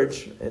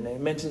 courage. And I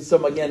mentioned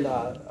some, again,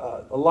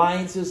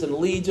 alliances and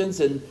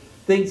legions and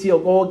things he'll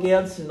go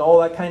against and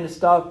all that kind of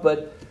stuff.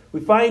 But we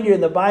find here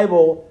in the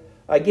Bible,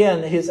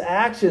 again, his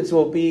actions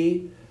will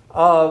be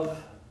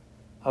of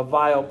a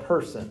vile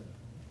person,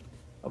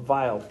 a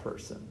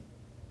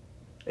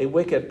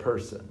wicked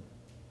person.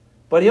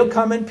 But he'll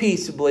come in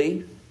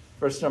peaceably,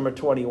 verse number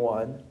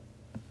 21.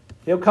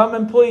 He'll come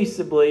in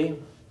peaceably,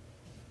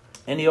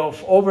 and he'll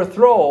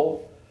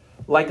overthrow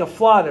like a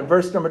flood in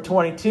verse number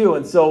 22.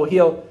 And so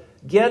he'll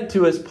get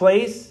to his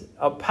place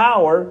of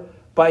power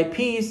by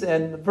peace.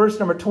 And verse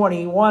number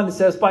 21, it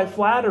says, by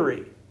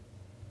flattery.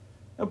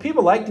 Now,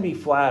 people like to be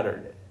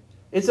flattered.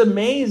 It's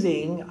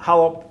amazing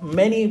how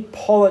many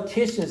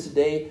politicians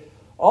today,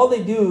 all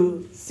they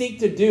seek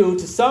to do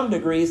to some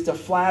degree is to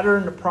flatter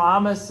and to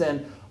promise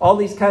and all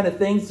these kind of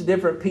things to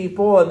different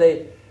people. And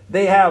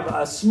they have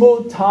a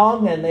smooth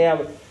tongue, and they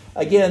have,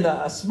 again,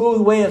 a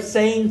smooth way of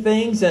saying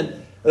things.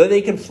 And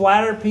They can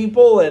flatter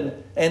people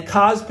and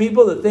cause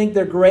people to think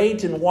they're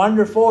great and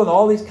wonderful and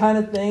all these kind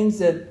of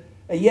things. And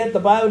yet the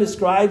Bible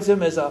describes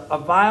him as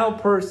a vile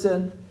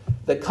person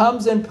that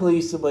comes in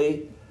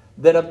peaceably,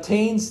 that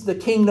obtains the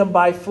kingdom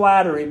by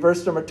flattery.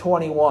 Verse number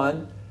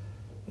 21.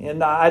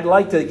 And I'd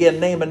like to, again,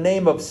 name a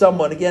name of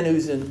someone, again,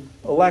 who's in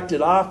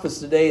elected office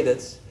today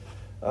that's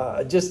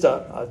just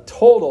a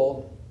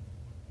total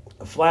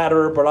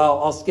flatterer, but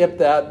I'll skip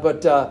that.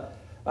 But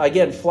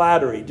again,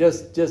 flattery,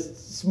 just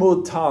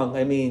smooth tongue.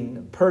 I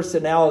mean,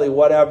 personality,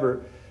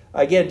 whatever.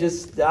 Again,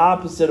 just the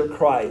opposite of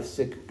Christ.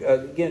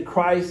 Again,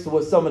 Christ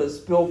was someone that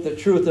spoke the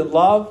truth in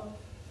love,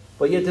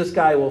 but yet this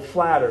guy will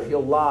flatter.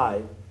 He'll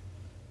lie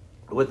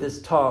with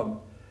his tongue.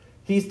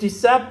 He's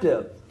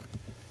deceptive.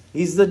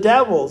 He's the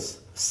devil's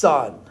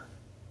son.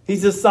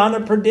 He's the son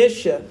of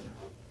perdition.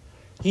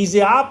 He's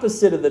the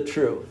opposite of the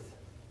truth.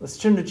 Let's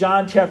turn to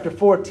John chapter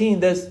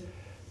 14.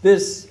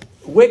 This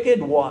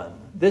wicked one,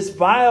 this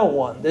vile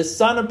one, this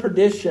son of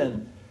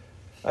perdition,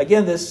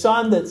 again, this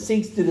son that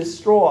seeks to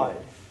destroy.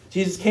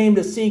 Jesus came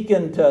to seek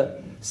and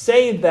to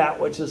save that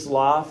which is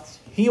lost.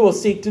 He will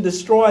seek to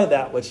destroy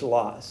that which is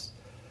lost.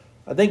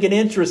 I think it's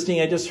interesting,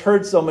 I just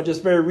heard someone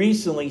just very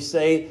recently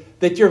say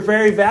that you're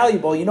very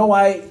valuable. You know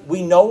why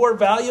we know we're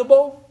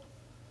valuable?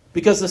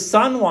 Because the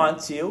Son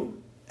wants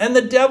you and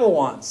the devil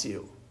wants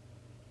you.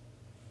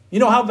 You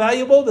know how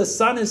valuable? The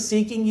Son is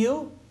seeking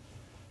you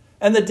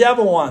and the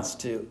devil wants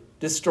to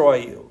destroy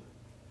you.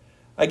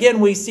 Again,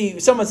 we see,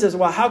 someone says,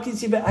 well, how can you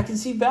see value? I can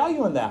see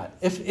value in that.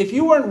 If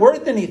you weren't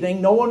worth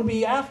anything, no one would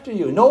be after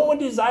you. No one would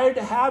desire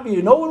to have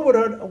you. No one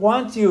would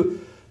want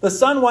you. The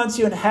Son wants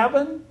you in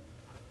heaven.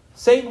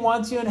 Satan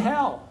wants you in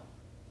hell.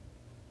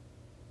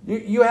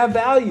 You have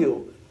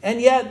value. And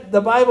yet,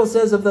 the Bible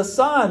says of the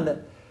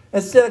Son,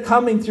 instead of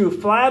coming through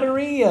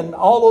flattery and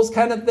all those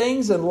kind of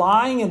things and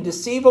lying and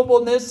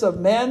deceivableness of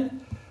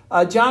men,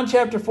 John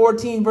chapter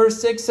 14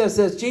 verse 6 says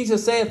this,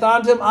 Jesus saith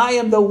unto him, I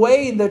am the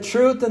way, the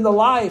truth, and the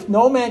life.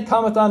 No man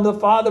cometh unto the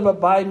Father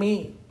but by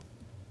me.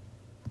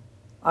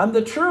 I'm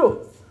the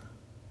truth.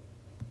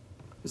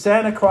 This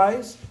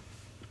Antichrist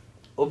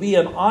will be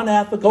an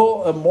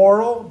unethical,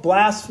 immoral,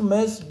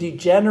 blasphemous,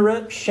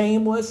 degenerate,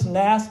 shameless,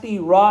 nasty,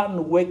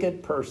 rotten,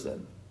 wicked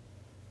person.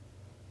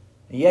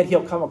 And yet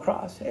he'll come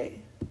across, hey,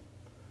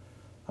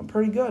 I'm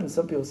pretty good. And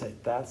some people say,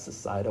 that's the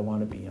side I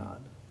want to be on.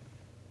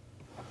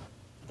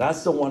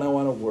 That's the one I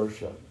want to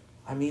worship.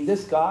 I mean,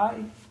 this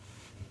guy,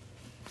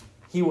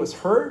 he was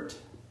hurt,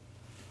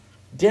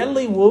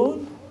 deadly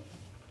wound,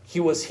 he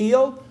was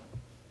healed.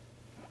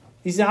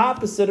 He's the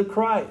opposite of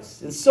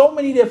Christ in so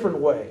many different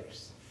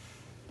ways.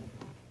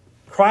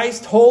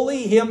 Christ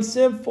holy, him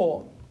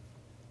sinful.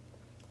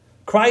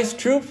 Christ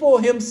truthful,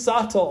 him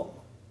subtle.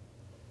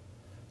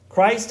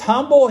 Christ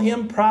humble,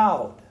 him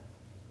proud.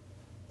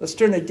 Let's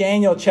turn to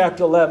Daniel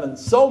chapter 11.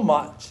 So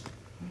much.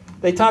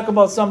 They talk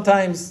about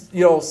sometimes,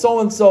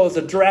 so-and-so is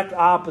a direct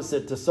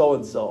opposite to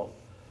so-and-so.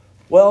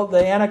 Well,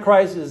 the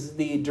Antichrist is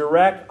the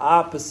direct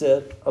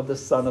opposite of the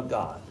Son of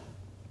God.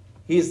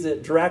 He's the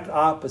direct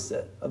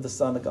opposite of the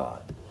Son of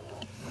God.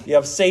 You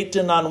have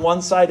Satan on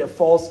one side, a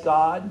false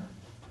God.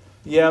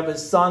 You have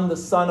his son, the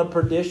son of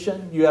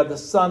perdition. You have the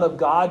Son of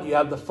God. You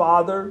have the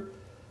Father.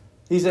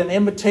 He's an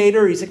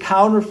imitator. He's a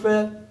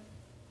counterfeit.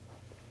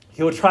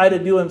 He will try to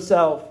do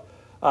himself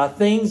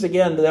things,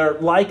 again, that are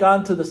like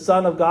unto the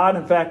Son of God.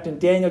 In fact, in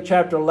Daniel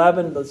chapter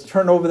 11, let's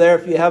turn over there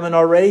if you haven't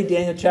already.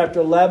 Daniel chapter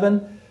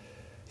 11,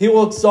 he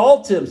will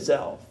exalt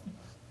himself.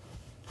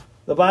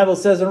 The Bible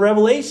says in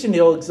Revelation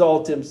he'll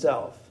exalt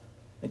himself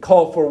and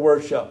call for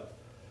worship.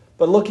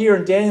 But look here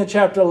in Daniel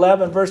chapter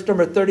 11, verse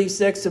number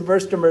 36 and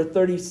verse number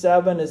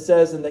 37, it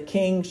says, and the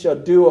king shall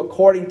do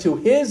according to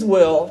his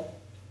will.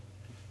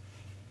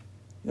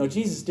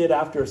 Jesus did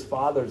after his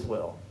Father's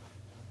will.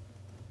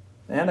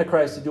 The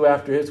Antichrist to do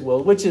after his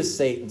will, which is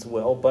Satan's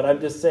will, but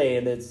I'm just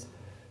saying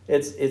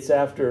it's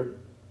after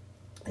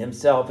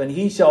himself. And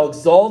he shall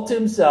exalt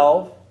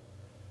himself,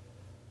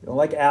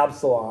 like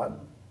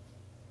Absalom,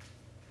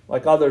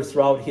 like others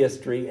throughout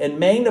history, and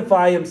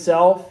magnify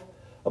himself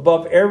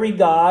above every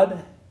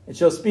god, and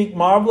shall speak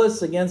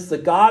marvelous against the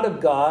God of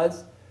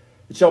gods.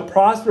 It shall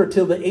prosper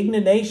till the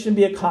indignation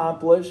be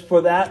accomplished,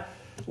 for that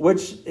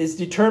which is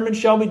determined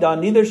shall be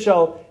done. Neither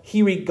shall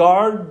he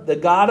regard the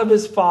God of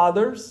his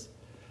fathers,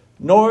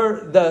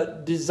 nor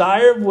the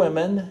desire of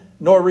women,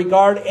 nor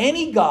regard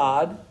any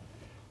God,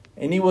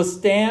 and he will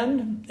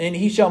stand, and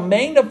he shall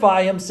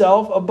magnify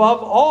himself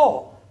above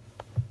all.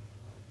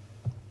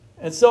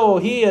 And so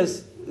he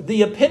is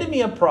the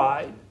epitome of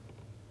pride.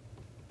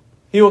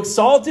 He will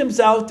exalt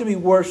himself to be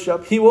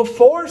worshipped. He will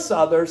force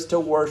others to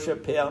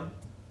worship him.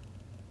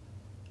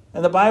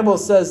 And the Bible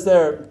says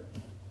there,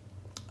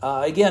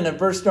 again in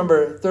verse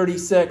number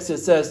 36, it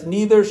says,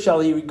 neither shall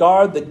he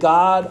regard the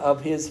God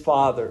of his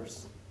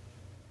fathers.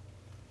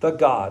 The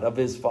God of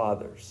his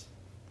fathers.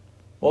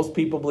 Most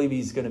people believe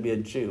he's going to be a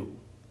Jew.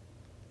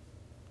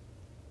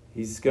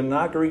 He's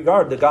not going to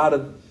regard the God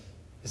of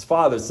his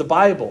fathers, the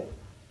Bible.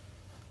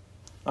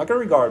 Not going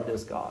to regard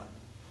this God.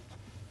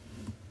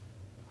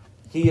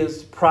 He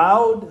is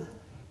proud.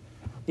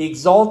 He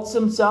exalts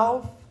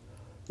himself.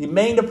 He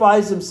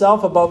magnifies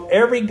himself above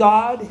every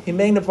god. He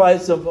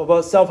magnifies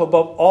himself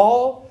above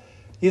all.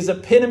 He's the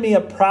epitome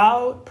of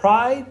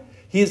pride.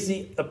 He's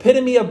the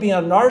epitome of being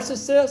a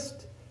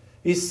narcissist.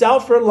 He's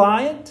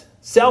self-reliant,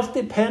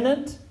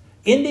 self-dependent,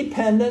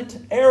 independent,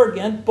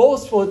 arrogant,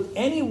 boastful.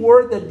 Any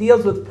word that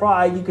deals with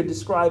pride, you could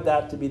describe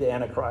that to be the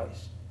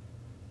Antichrist.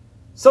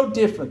 So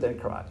different than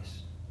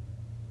Christ.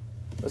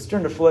 Let's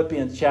turn to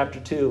Philippians chapter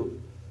 2.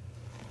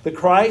 The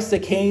Christ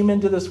that came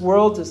into this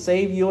world to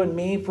save you and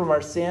me from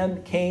our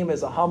sin came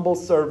as a humble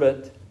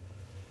servant.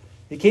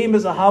 He came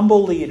as a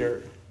humble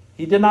leader.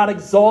 He did not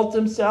exalt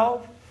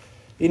himself.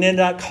 He did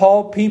not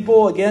call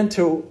people again,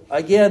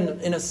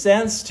 in a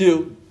sense,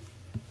 to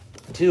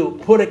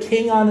put a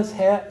king on his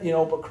head,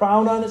 a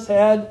crown on his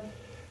head,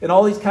 and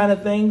all these kind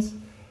of things.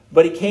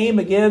 But he came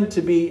again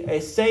to be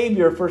a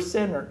savior for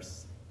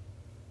sinners,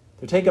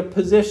 to take a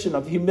position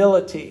of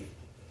humility.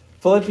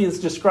 Philippians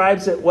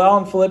describes it well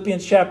in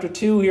Philippians chapter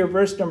 2 here,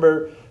 verse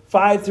number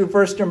 5 through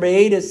verse number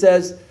 8. It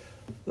says,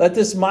 "Let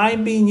this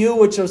mind be in you,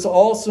 which was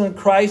also in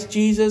Christ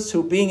Jesus,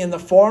 who being in the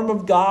form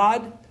of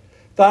God,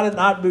 thought it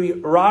not be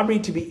robbery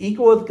to be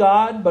equal with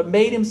God, but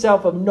made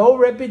himself of no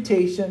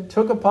reputation,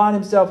 took upon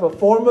himself a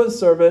form of a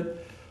servant,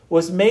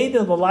 was made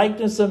in the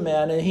likeness of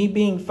men, and he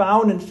being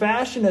found in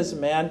fashion as a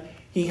man,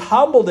 he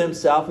humbled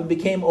himself and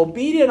became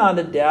obedient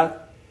unto death,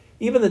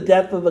 even the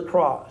death of the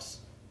cross."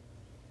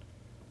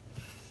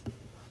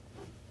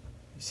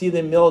 You see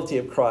the humility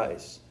of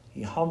Christ.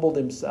 He humbled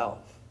himself,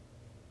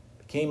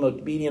 became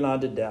obedient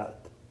unto death.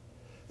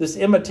 This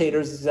imitator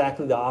is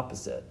exactly the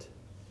opposite.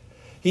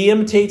 He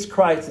imitates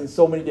Christ in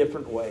so many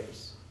different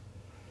ways.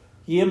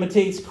 He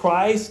imitates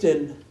Christ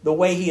in the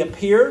way he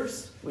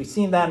appears. We've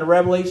seen that in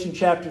Revelation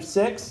chapter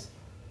 6.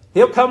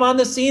 He'll come on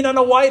the scene on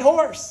a white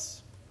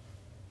horse.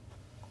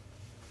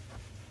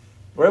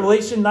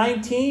 Revelation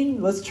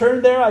 19, let's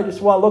turn there. I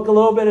just want to look a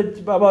little bit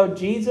about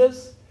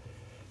Jesus.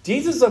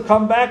 Jesus will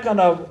come back on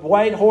a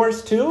white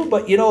horse too,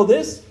 but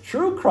this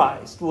true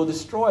Christ will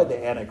destroy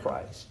the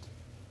Antichrist.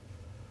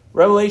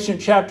 Revelation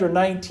chapter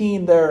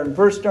 19 there in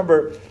verse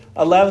number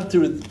 11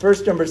 through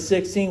verse number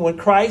 16. When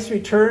Christ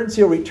returns,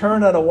 he'll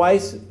return on a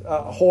white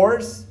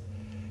horse.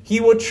 He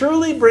will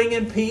truly bring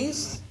in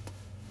peace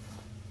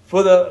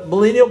for the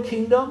millennial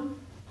kingdom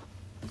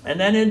and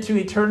then into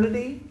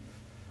eternity.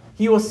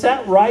 He will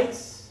set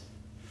rights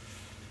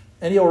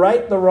and he'll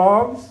right the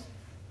wrongs.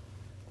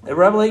 In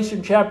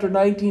Revelation chapter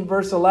 19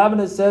 verse 11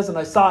 it says, "And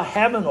I saw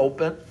heaven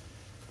open,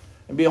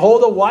 and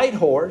behold a white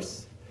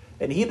horse,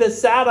 and he that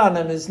sat on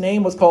him, his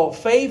name was called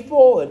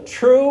Faithful and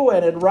True,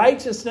 and in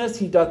righteousness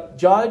he doth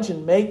judge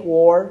and make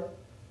war."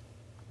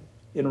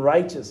 In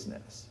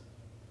righteousness.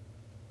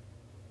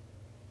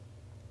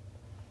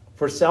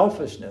 For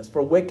selfishness,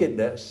 for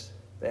wickedness,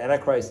 the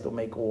Antichrist will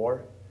make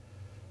war.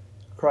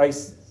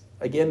 Christ,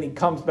 again, he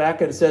comes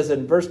back and it says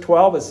in verse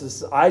 12, it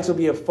says, "His eyes will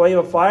be a flame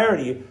of fire,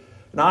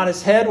 and on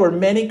his head were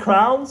many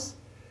crowns.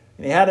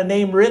 And he had a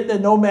name written that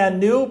no man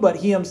knew but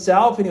he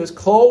himself. And he was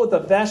clothed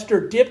with a vesture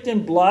dipped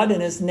in blood. And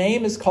his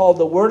name is called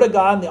the Word of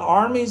God. And the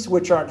armies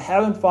which are in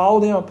heaven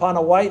followed him upon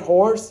a white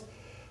horse,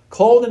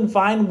 clothed in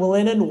fine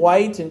linen,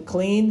 white and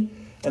clean.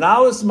 And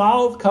out of his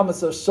mouth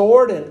cometh a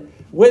sword, and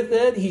with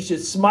it he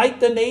should smite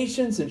the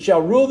nations, and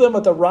shall rule them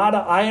with a rod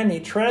of iron.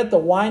 He treadeth the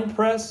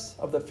winepress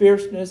of the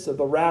fierceness of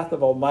the wrath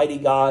of Almighty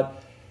God.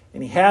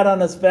 And he had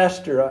on his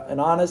vesture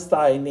and on his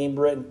thigh a name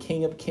written,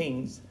 King of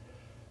Kings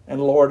and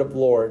Lord of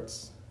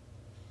Lords."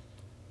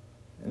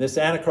 And this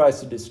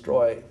Antichrist would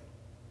destroy.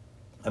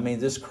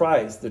 This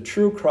Christ, the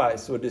true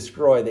Christ, would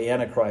destroy the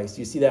Antichrist.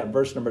 You see that in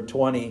verse number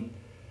 20.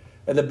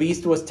 "And the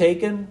beast was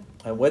taken,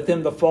 and with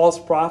him the false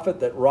prophet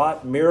that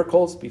wrought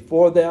miracles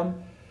before them,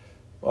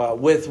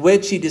 with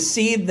which he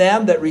deceived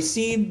them that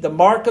received the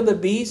mark of the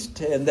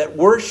beast and that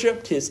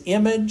worshipped his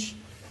image.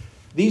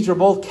 These were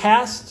both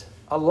cast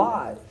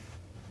alive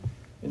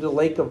into the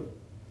lake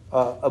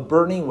of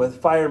burning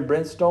with fire and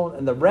brimstone,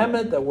 and the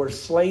remnant that were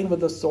slain with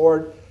the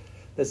sword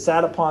that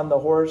sat upon the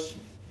horse,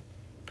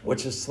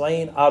 which is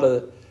slain out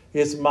of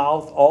his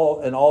mouth,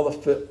 and all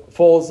the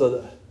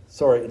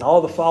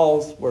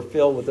fowls were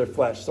filled with their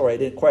flesh." Sorry, I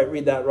didn't quite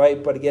read that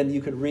right, but again,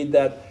 you could read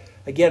that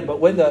again.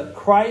 But when the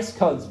Christ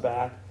comes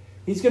back,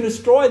 he's going to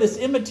destroy this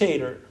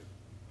imitator,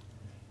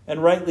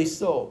 and rightly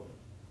so.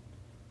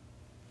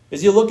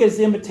 As you look at his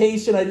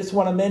imitation, I just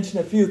want to mention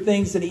a few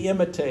things that he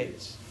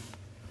imitates.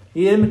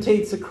 He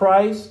imitates the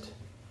Christ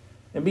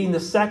in being the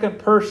second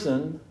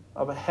person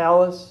of a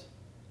hellish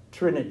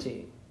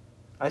trinity.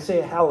 I say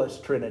a hellish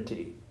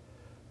trinity.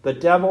 The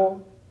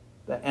devil,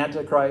 the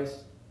Antichrist,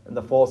 and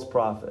the false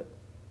prophet.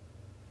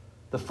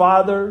 The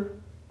Father,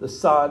 the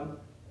Son,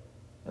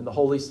 and the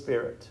Holy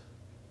Spirit.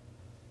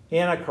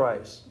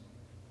 Antichrist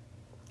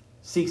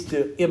seeks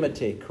to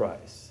imitate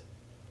Christ.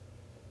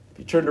 If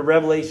you turn to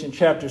Revelation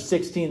chapter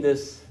 16,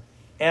 this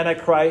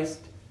Antichrist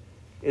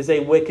is a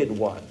wicked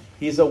one.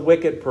 He's a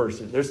wicked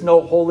person. There's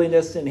no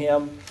holiness in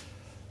him.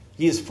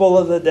 He's full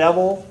of the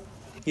devil.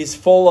 He's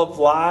full of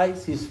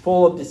lies. He's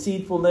full of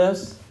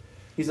deceitfulness.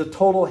 He's a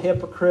total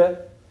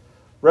hypocrite.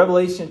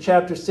 Revelation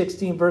chapter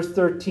 16, verse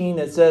 13,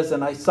 it says,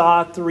 "And I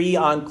saw 3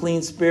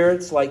 unclean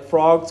spirits like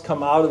frogs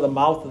come out of the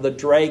mouth of the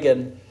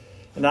dragon,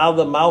 and out of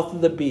the mouth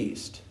of the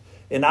beast,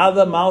 and out of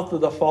the mouth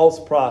of the false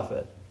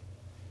prophet."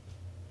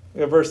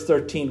 Verse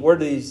 13, where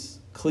do these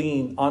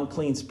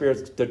unclean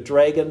spirits? The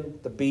dragon,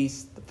 the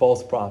beast, the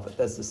false prophet.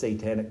 That's the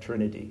satanic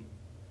trinity.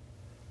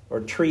 Or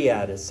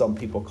triad, as some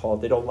people call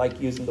it. They don't like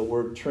using the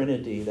word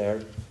trinity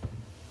there.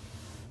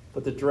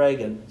 But the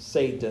dragon,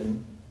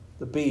 Satan,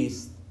 the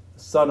beast,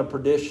 the son of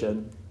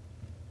perdition,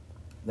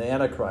 the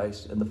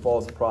Antichrist, and the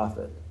false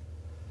prophet.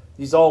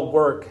 These all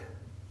work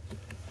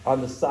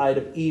on the side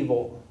of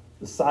evil,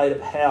 the side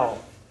of hell,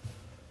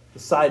 the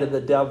side of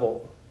the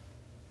devil.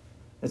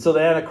 And so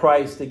the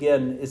Antichrist,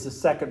 again, is the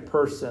second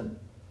person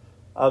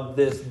of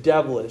this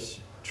devilish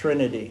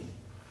trinity.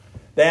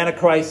 The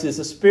Antichrist is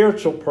a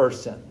spiritual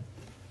person.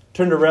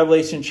 Turn to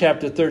Revelation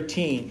chapter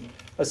 13.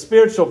 A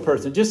spiritual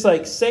person, just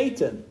like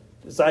Satan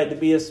decided to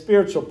be a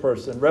spiritual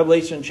person.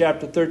 Revelation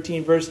chapter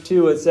 13, verse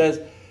 2, it says,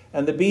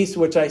 "And the beast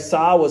which I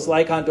saw was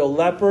like unto a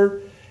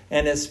leopard,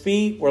 and his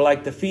feet were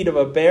like the feet of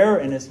a bear,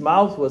 and his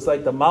mouth was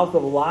like the mouth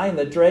of a lion.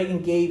 The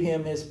dragon gave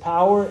him his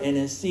power and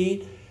his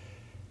seat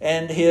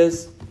and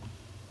his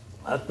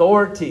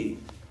authority."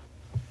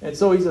 And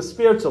so he's a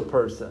spiritual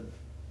person.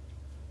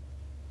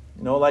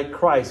 Like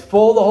Christ,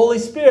 full of the Holy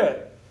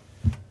Spirit,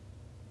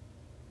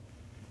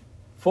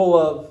 full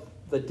of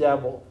the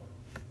devil.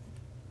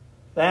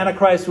 The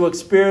Antichrist will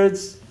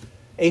experience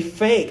a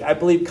fake, I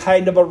believe,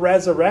 kind of a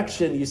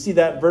resurrection. You see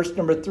that in verse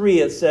number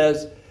 3. It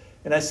says,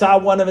 "And I saw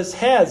one of his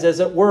heads, as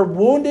it were,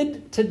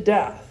 wounded to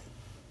death,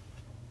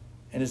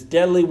 and his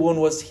deadly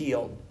wound was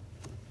healed.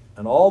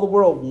 And all the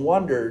world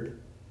wondered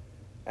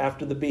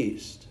after the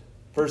beast."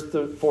 Verse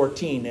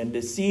 14, "And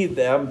deceived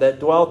them that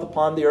dwelt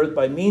upon the earth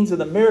by means of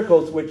the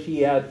miracles which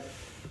he had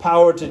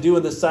power to do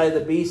in the sight of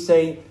the beast,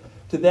 saying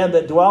to them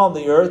that dwell on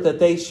the earth, that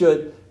they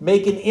should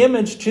make an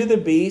image to the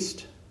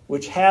beast,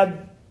 which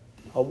had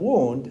a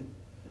wound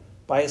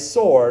by a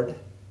sword,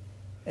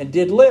 and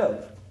did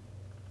live."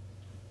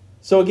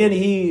 So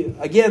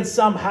again,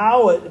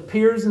 somehow it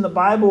appears in the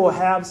Bible will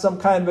have some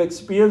kind of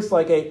experience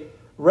like a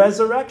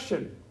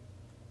resurrection.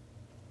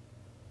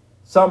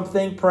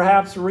 Something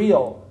perhaps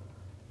real.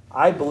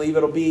 I believe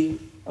it'll be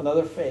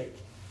another fake.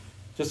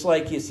 Just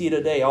like you see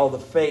today, all the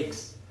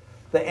fakes,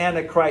 the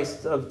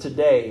Antichrist of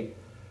today.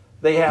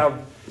 They have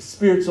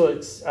spiritual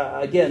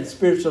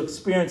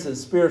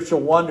experiences, spiritual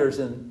wonders,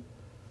 and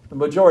the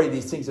majority of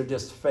these things are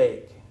just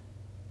fake.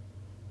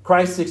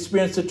 Christ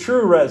experienced a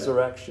true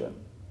resurrection.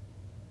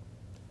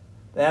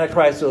 The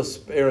Antichrist will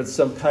experience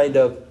some kind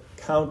of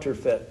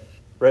counterfeit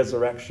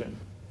resurrection.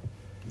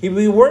 He will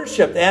be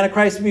worshipped. The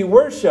Antichrist will be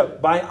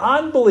worshipped by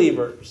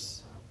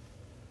unbelievers,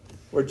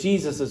 where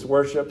Jesus is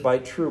worshipped by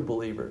true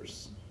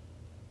believers.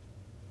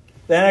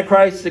 The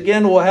Antichrist,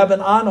 again, will have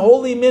an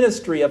unholy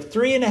ministry of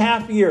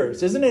 3.5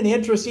 years. Isn't it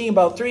interesting?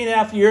 About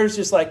 3.5 years,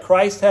 just like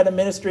Christ had a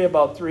ministry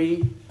about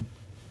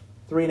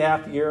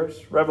 3.5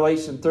 years.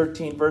 Revelation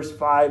 13, verse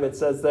 5, it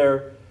says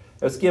there,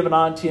 "It was given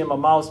unto him a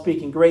mouth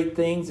speaking great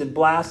things and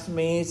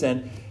blasphemies,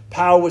 and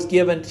power was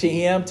given to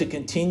him to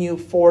continue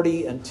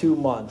 42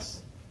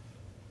 months.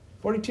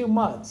 42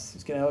 months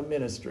he's going to have a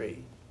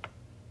ministry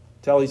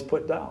until he's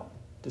put down,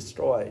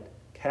 destroyed,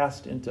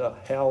 cast into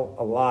hell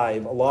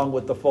alive, along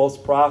with the false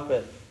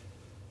prophet.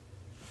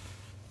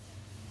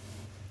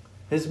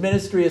 His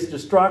ministry is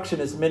destruction.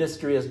 His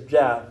ministry is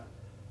death.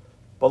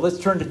 But let's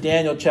turn to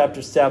Daniel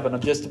chapter 7.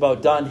 I'm just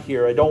about done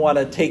here. I don't want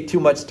to take too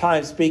much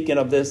time speaking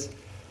of this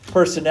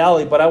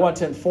personality, but I want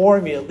to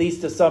inform you, at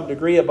least to some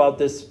degree, about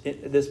this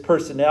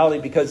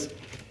personality, because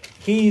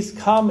he's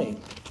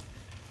coming,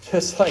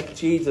 just like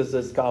Jesus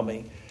is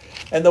coming.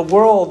 And the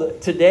world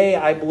today,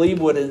 I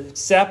believe, would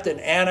accept an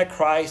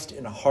Antichrist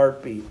in a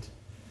heartbeat.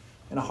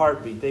 In a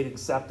heartbeat. They'd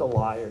accept a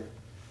liar.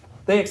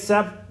 They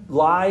accept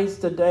lies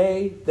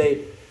today.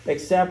 They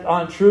accept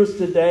untruths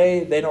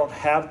today. They don't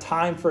have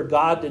time for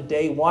God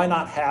today. Why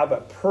not have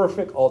a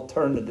perfect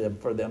alternative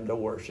for them to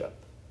worship?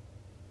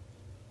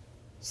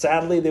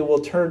 Sadly, they will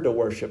turn to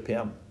worship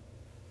him.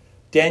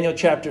 Daniel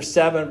chapter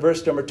 7,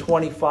 verse number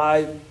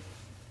 25.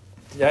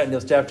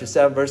 Daniel chapter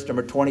 7, verse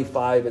number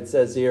 25, it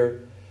says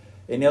here,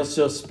 "And he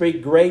shall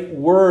speak great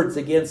words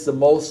against the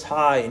Most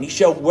High, and he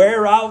shall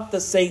wear out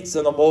the saints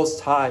of the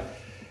Most High,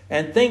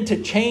 and think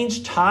to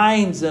change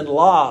times and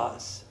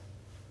laws."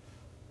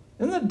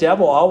 Isn't the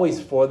devil always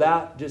for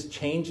that? Just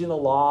changing the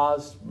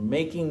laws,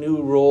 making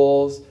new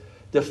rules,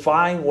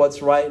 define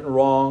what's right and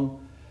wrong.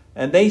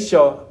 "And they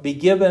shall be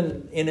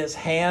given in his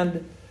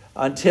hand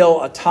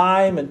until a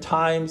time and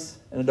times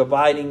and a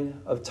dividing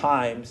of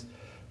times.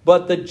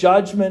 But the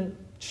judgment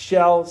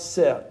shall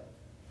sit,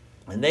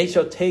 and they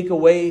shall take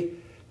away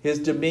his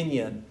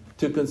dominion,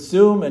 to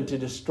consume and to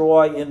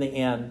destroy in the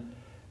end.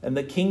 And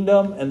the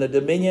kingdom and the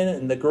dominion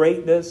and the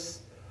greatness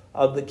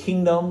of the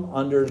kingdom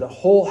under the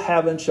whole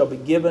heaven shall be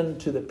given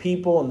to the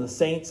people and the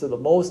saints of the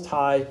Most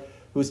High,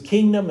 whose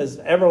kingdom is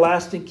an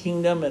everlasting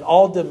kingdom, and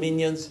all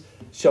dominions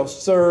shall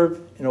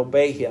serve and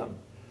obey him."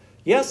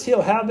 Yes,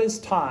 he'll have his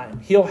time.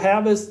 He'll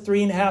have his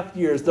 3.5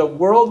 years. The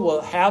world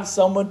will have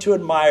someone to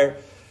admire,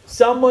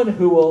 someone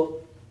who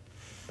will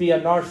be a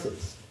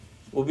narcissist,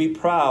 will be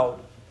proud,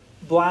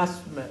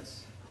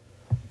 blasphemous,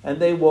 and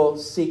they will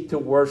seek to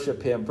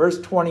worship him. Verse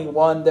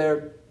 21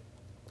 there,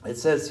 it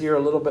says here a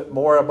little bit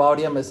more about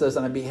him. It says,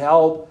 "And I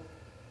beheld,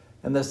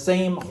 and the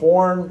same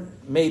horn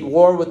made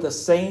war with the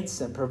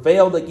saints and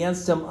prevailed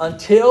against them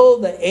until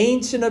the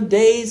Ancient of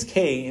Days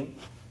came,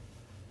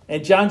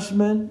 and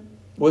judgment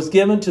was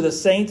given to the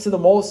saints of the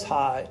Most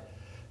High.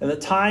 And the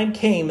time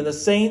came, and the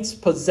saints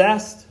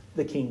possessed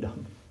the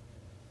kingdom."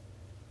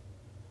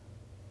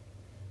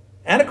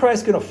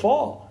 Antichrist is going to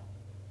fall.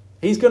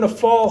 He's going to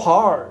fall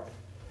hard.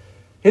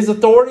 His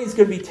authority is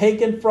going to be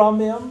taken from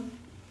him.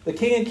 The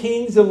King of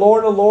Kings and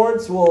Lord of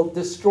Lords will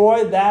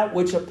destroy that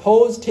which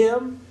opposed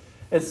him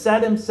and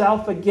set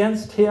himself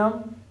against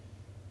him.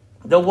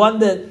 The one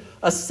that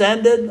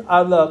ascended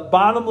out of the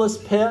bottomless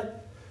pit,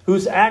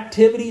 whose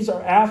activities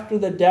are after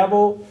the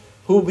devil,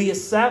 who will be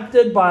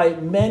accepted by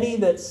many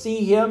that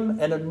see him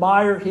and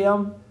admire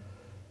him.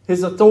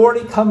 His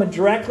authority coming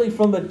directly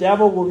from the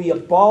devil will be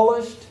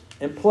abolished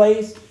and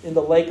placed in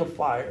the lake of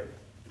fire.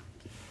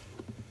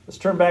 Let's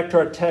turn back to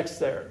our text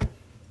there.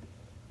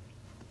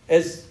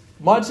 As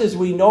much as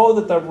we know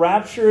that the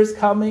rapture is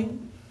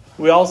coming,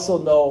 we also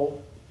know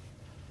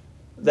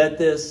that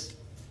this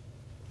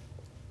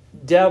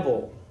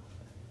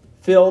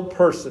devil-filled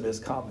person is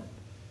coming.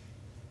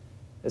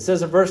 It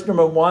says in verse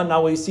number 1,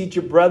 "Now we beseech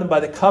you, brethren, by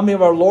the coming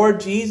of our Lord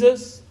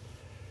Jesus,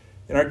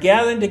 and are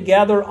gathering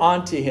together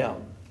unto him."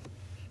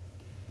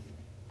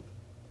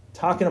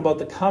 Talking about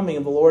the coming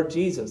of the Lord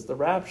Jesus, the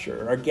rapture,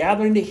 and are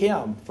gathering to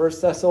him.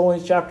 1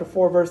 Thessalonians chapter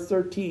 4, verse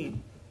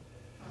 13.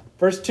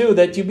 Verse 2,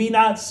 "That you be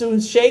not soon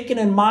shaken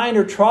in mind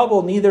or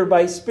troubled, neither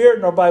by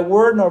spirit, nor by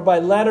word, nor by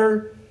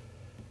letter,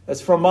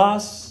 as from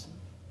us,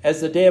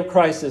 as the day of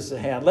Christ is at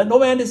hand. Let no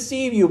man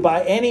deceive you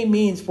by any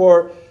means,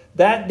 for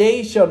that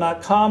day shall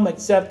not come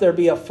except there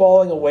be a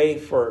falling away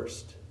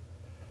first."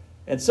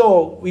 And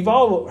so we've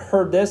all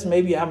heard this,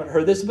 maybe you haven't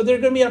heard this, but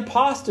there's going to be an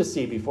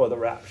apostasy before the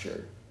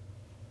rapture.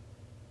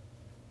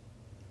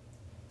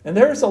 And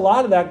there's a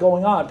lot of that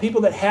going on. People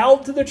that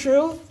held to the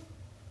truth,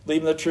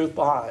 leaving the truth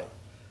behind.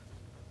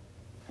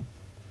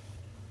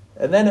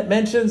 And then it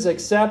mentions,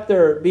 except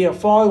there be a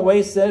falling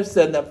away, says,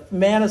 "Then the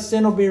man of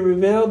sin will be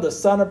revealed, the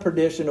son of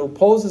perdition, who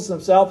opposes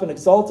himself and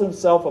exalts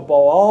himself above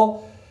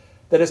all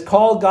that is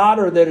called God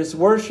or that is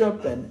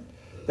worshipped, and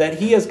that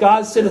he as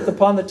God sitteth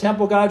upon the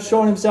temple of God,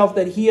 showing himself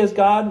that he is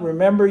God.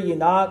 Remember ye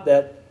not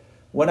that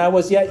when I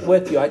was yet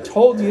with you, I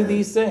told you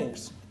these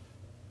things."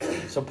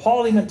 So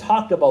Paul even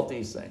talked about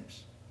these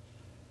things.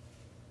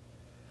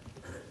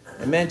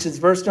 It mentions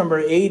verse number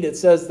 8, it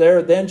says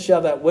there, "Then shall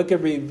that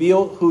wicked be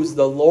revealed, whose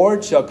the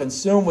Lord shall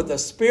consume with the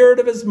spirit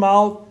of his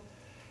mouth,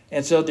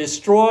 and shall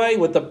destroy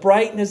with the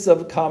brightness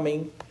of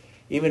coming,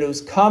 even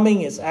whose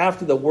coming is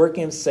after the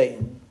working of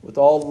Satan, with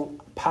all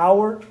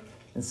power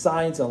and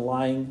signs and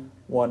lying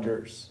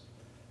wonders,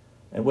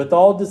 and with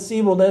all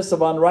deceivableness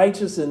of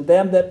unrighteous in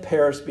them that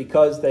perish,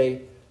 because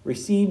they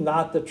receive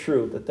not the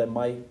truth, that they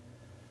might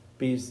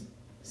be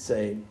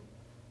saved."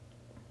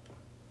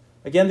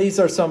 Again, these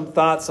are some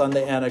thoughts on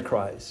the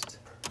Antichrist.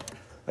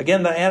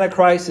 Again, the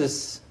Antichrist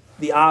is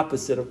the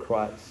opposite of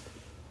Christ.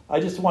 I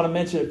just want to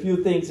mention a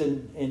few things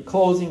in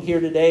closing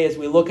here today as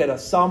we look at a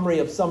summary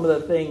of some of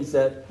the things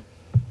that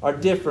are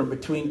different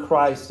between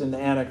Christ and the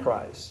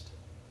Antichrist.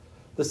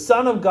 The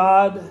Son of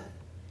God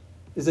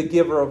is a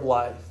giver of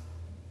life.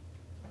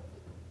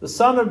 The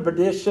Son of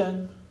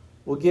perdition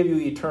will give you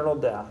eternal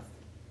death.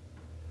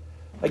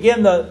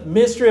 Again, the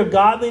mystery of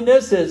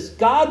godliness is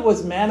God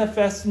was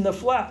manifest in the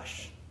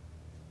flesh.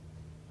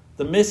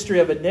 The mystery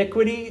of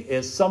iniquity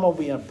is some will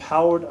be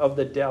empowered of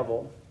the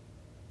devil.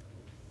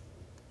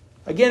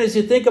 Again, as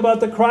you think about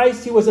the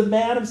Christ, he was a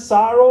man of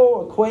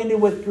sorrow, acquainted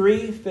with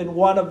grief, and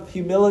one of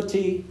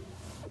humility.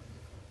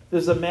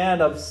 There's a man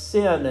of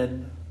sin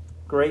and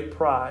great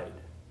pride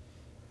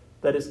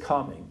that is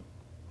coming.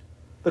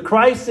 The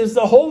Christ is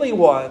the Holy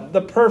One,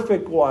 the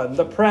perfect one,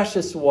 the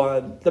precious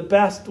one, the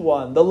best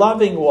one, the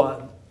loving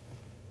one.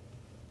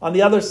 On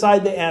the other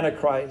side, the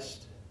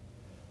Antichrist,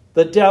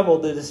 the devil,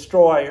 the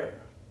destroyer,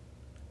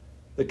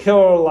 the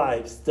killer of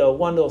lives, the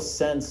one who will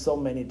send so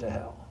many to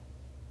hell.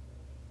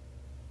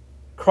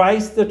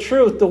 Christ, the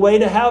truth, the way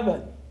to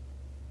heaven.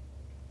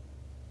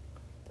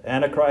 The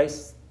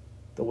Antichrist,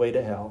 the way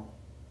to hell.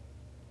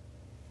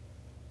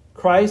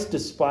 Christ,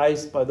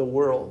 despised by the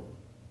world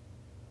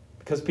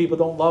because people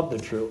don't love the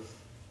truth,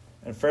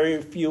 and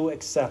very few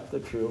accept the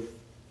truth.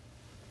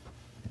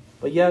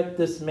 But yet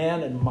this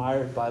man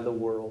admired by the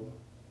world,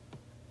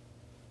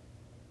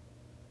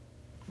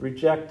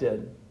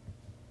 rejected,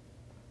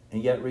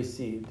 and yet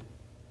received.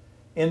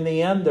 In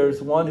the end,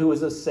 there's one who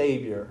is a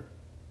savior,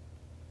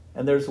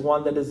 and there's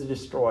one that is a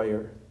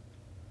destroyer.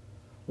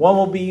 One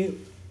will be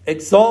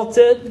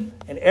exalted,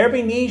 and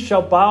every knee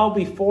shall bow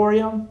before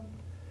him,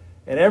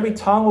 and every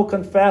tongue will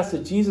confess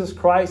that Jesus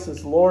Christ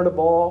is Lord of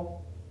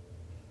all.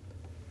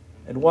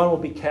 And one will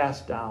be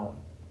cast down,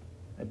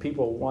 and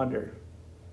people will wonder,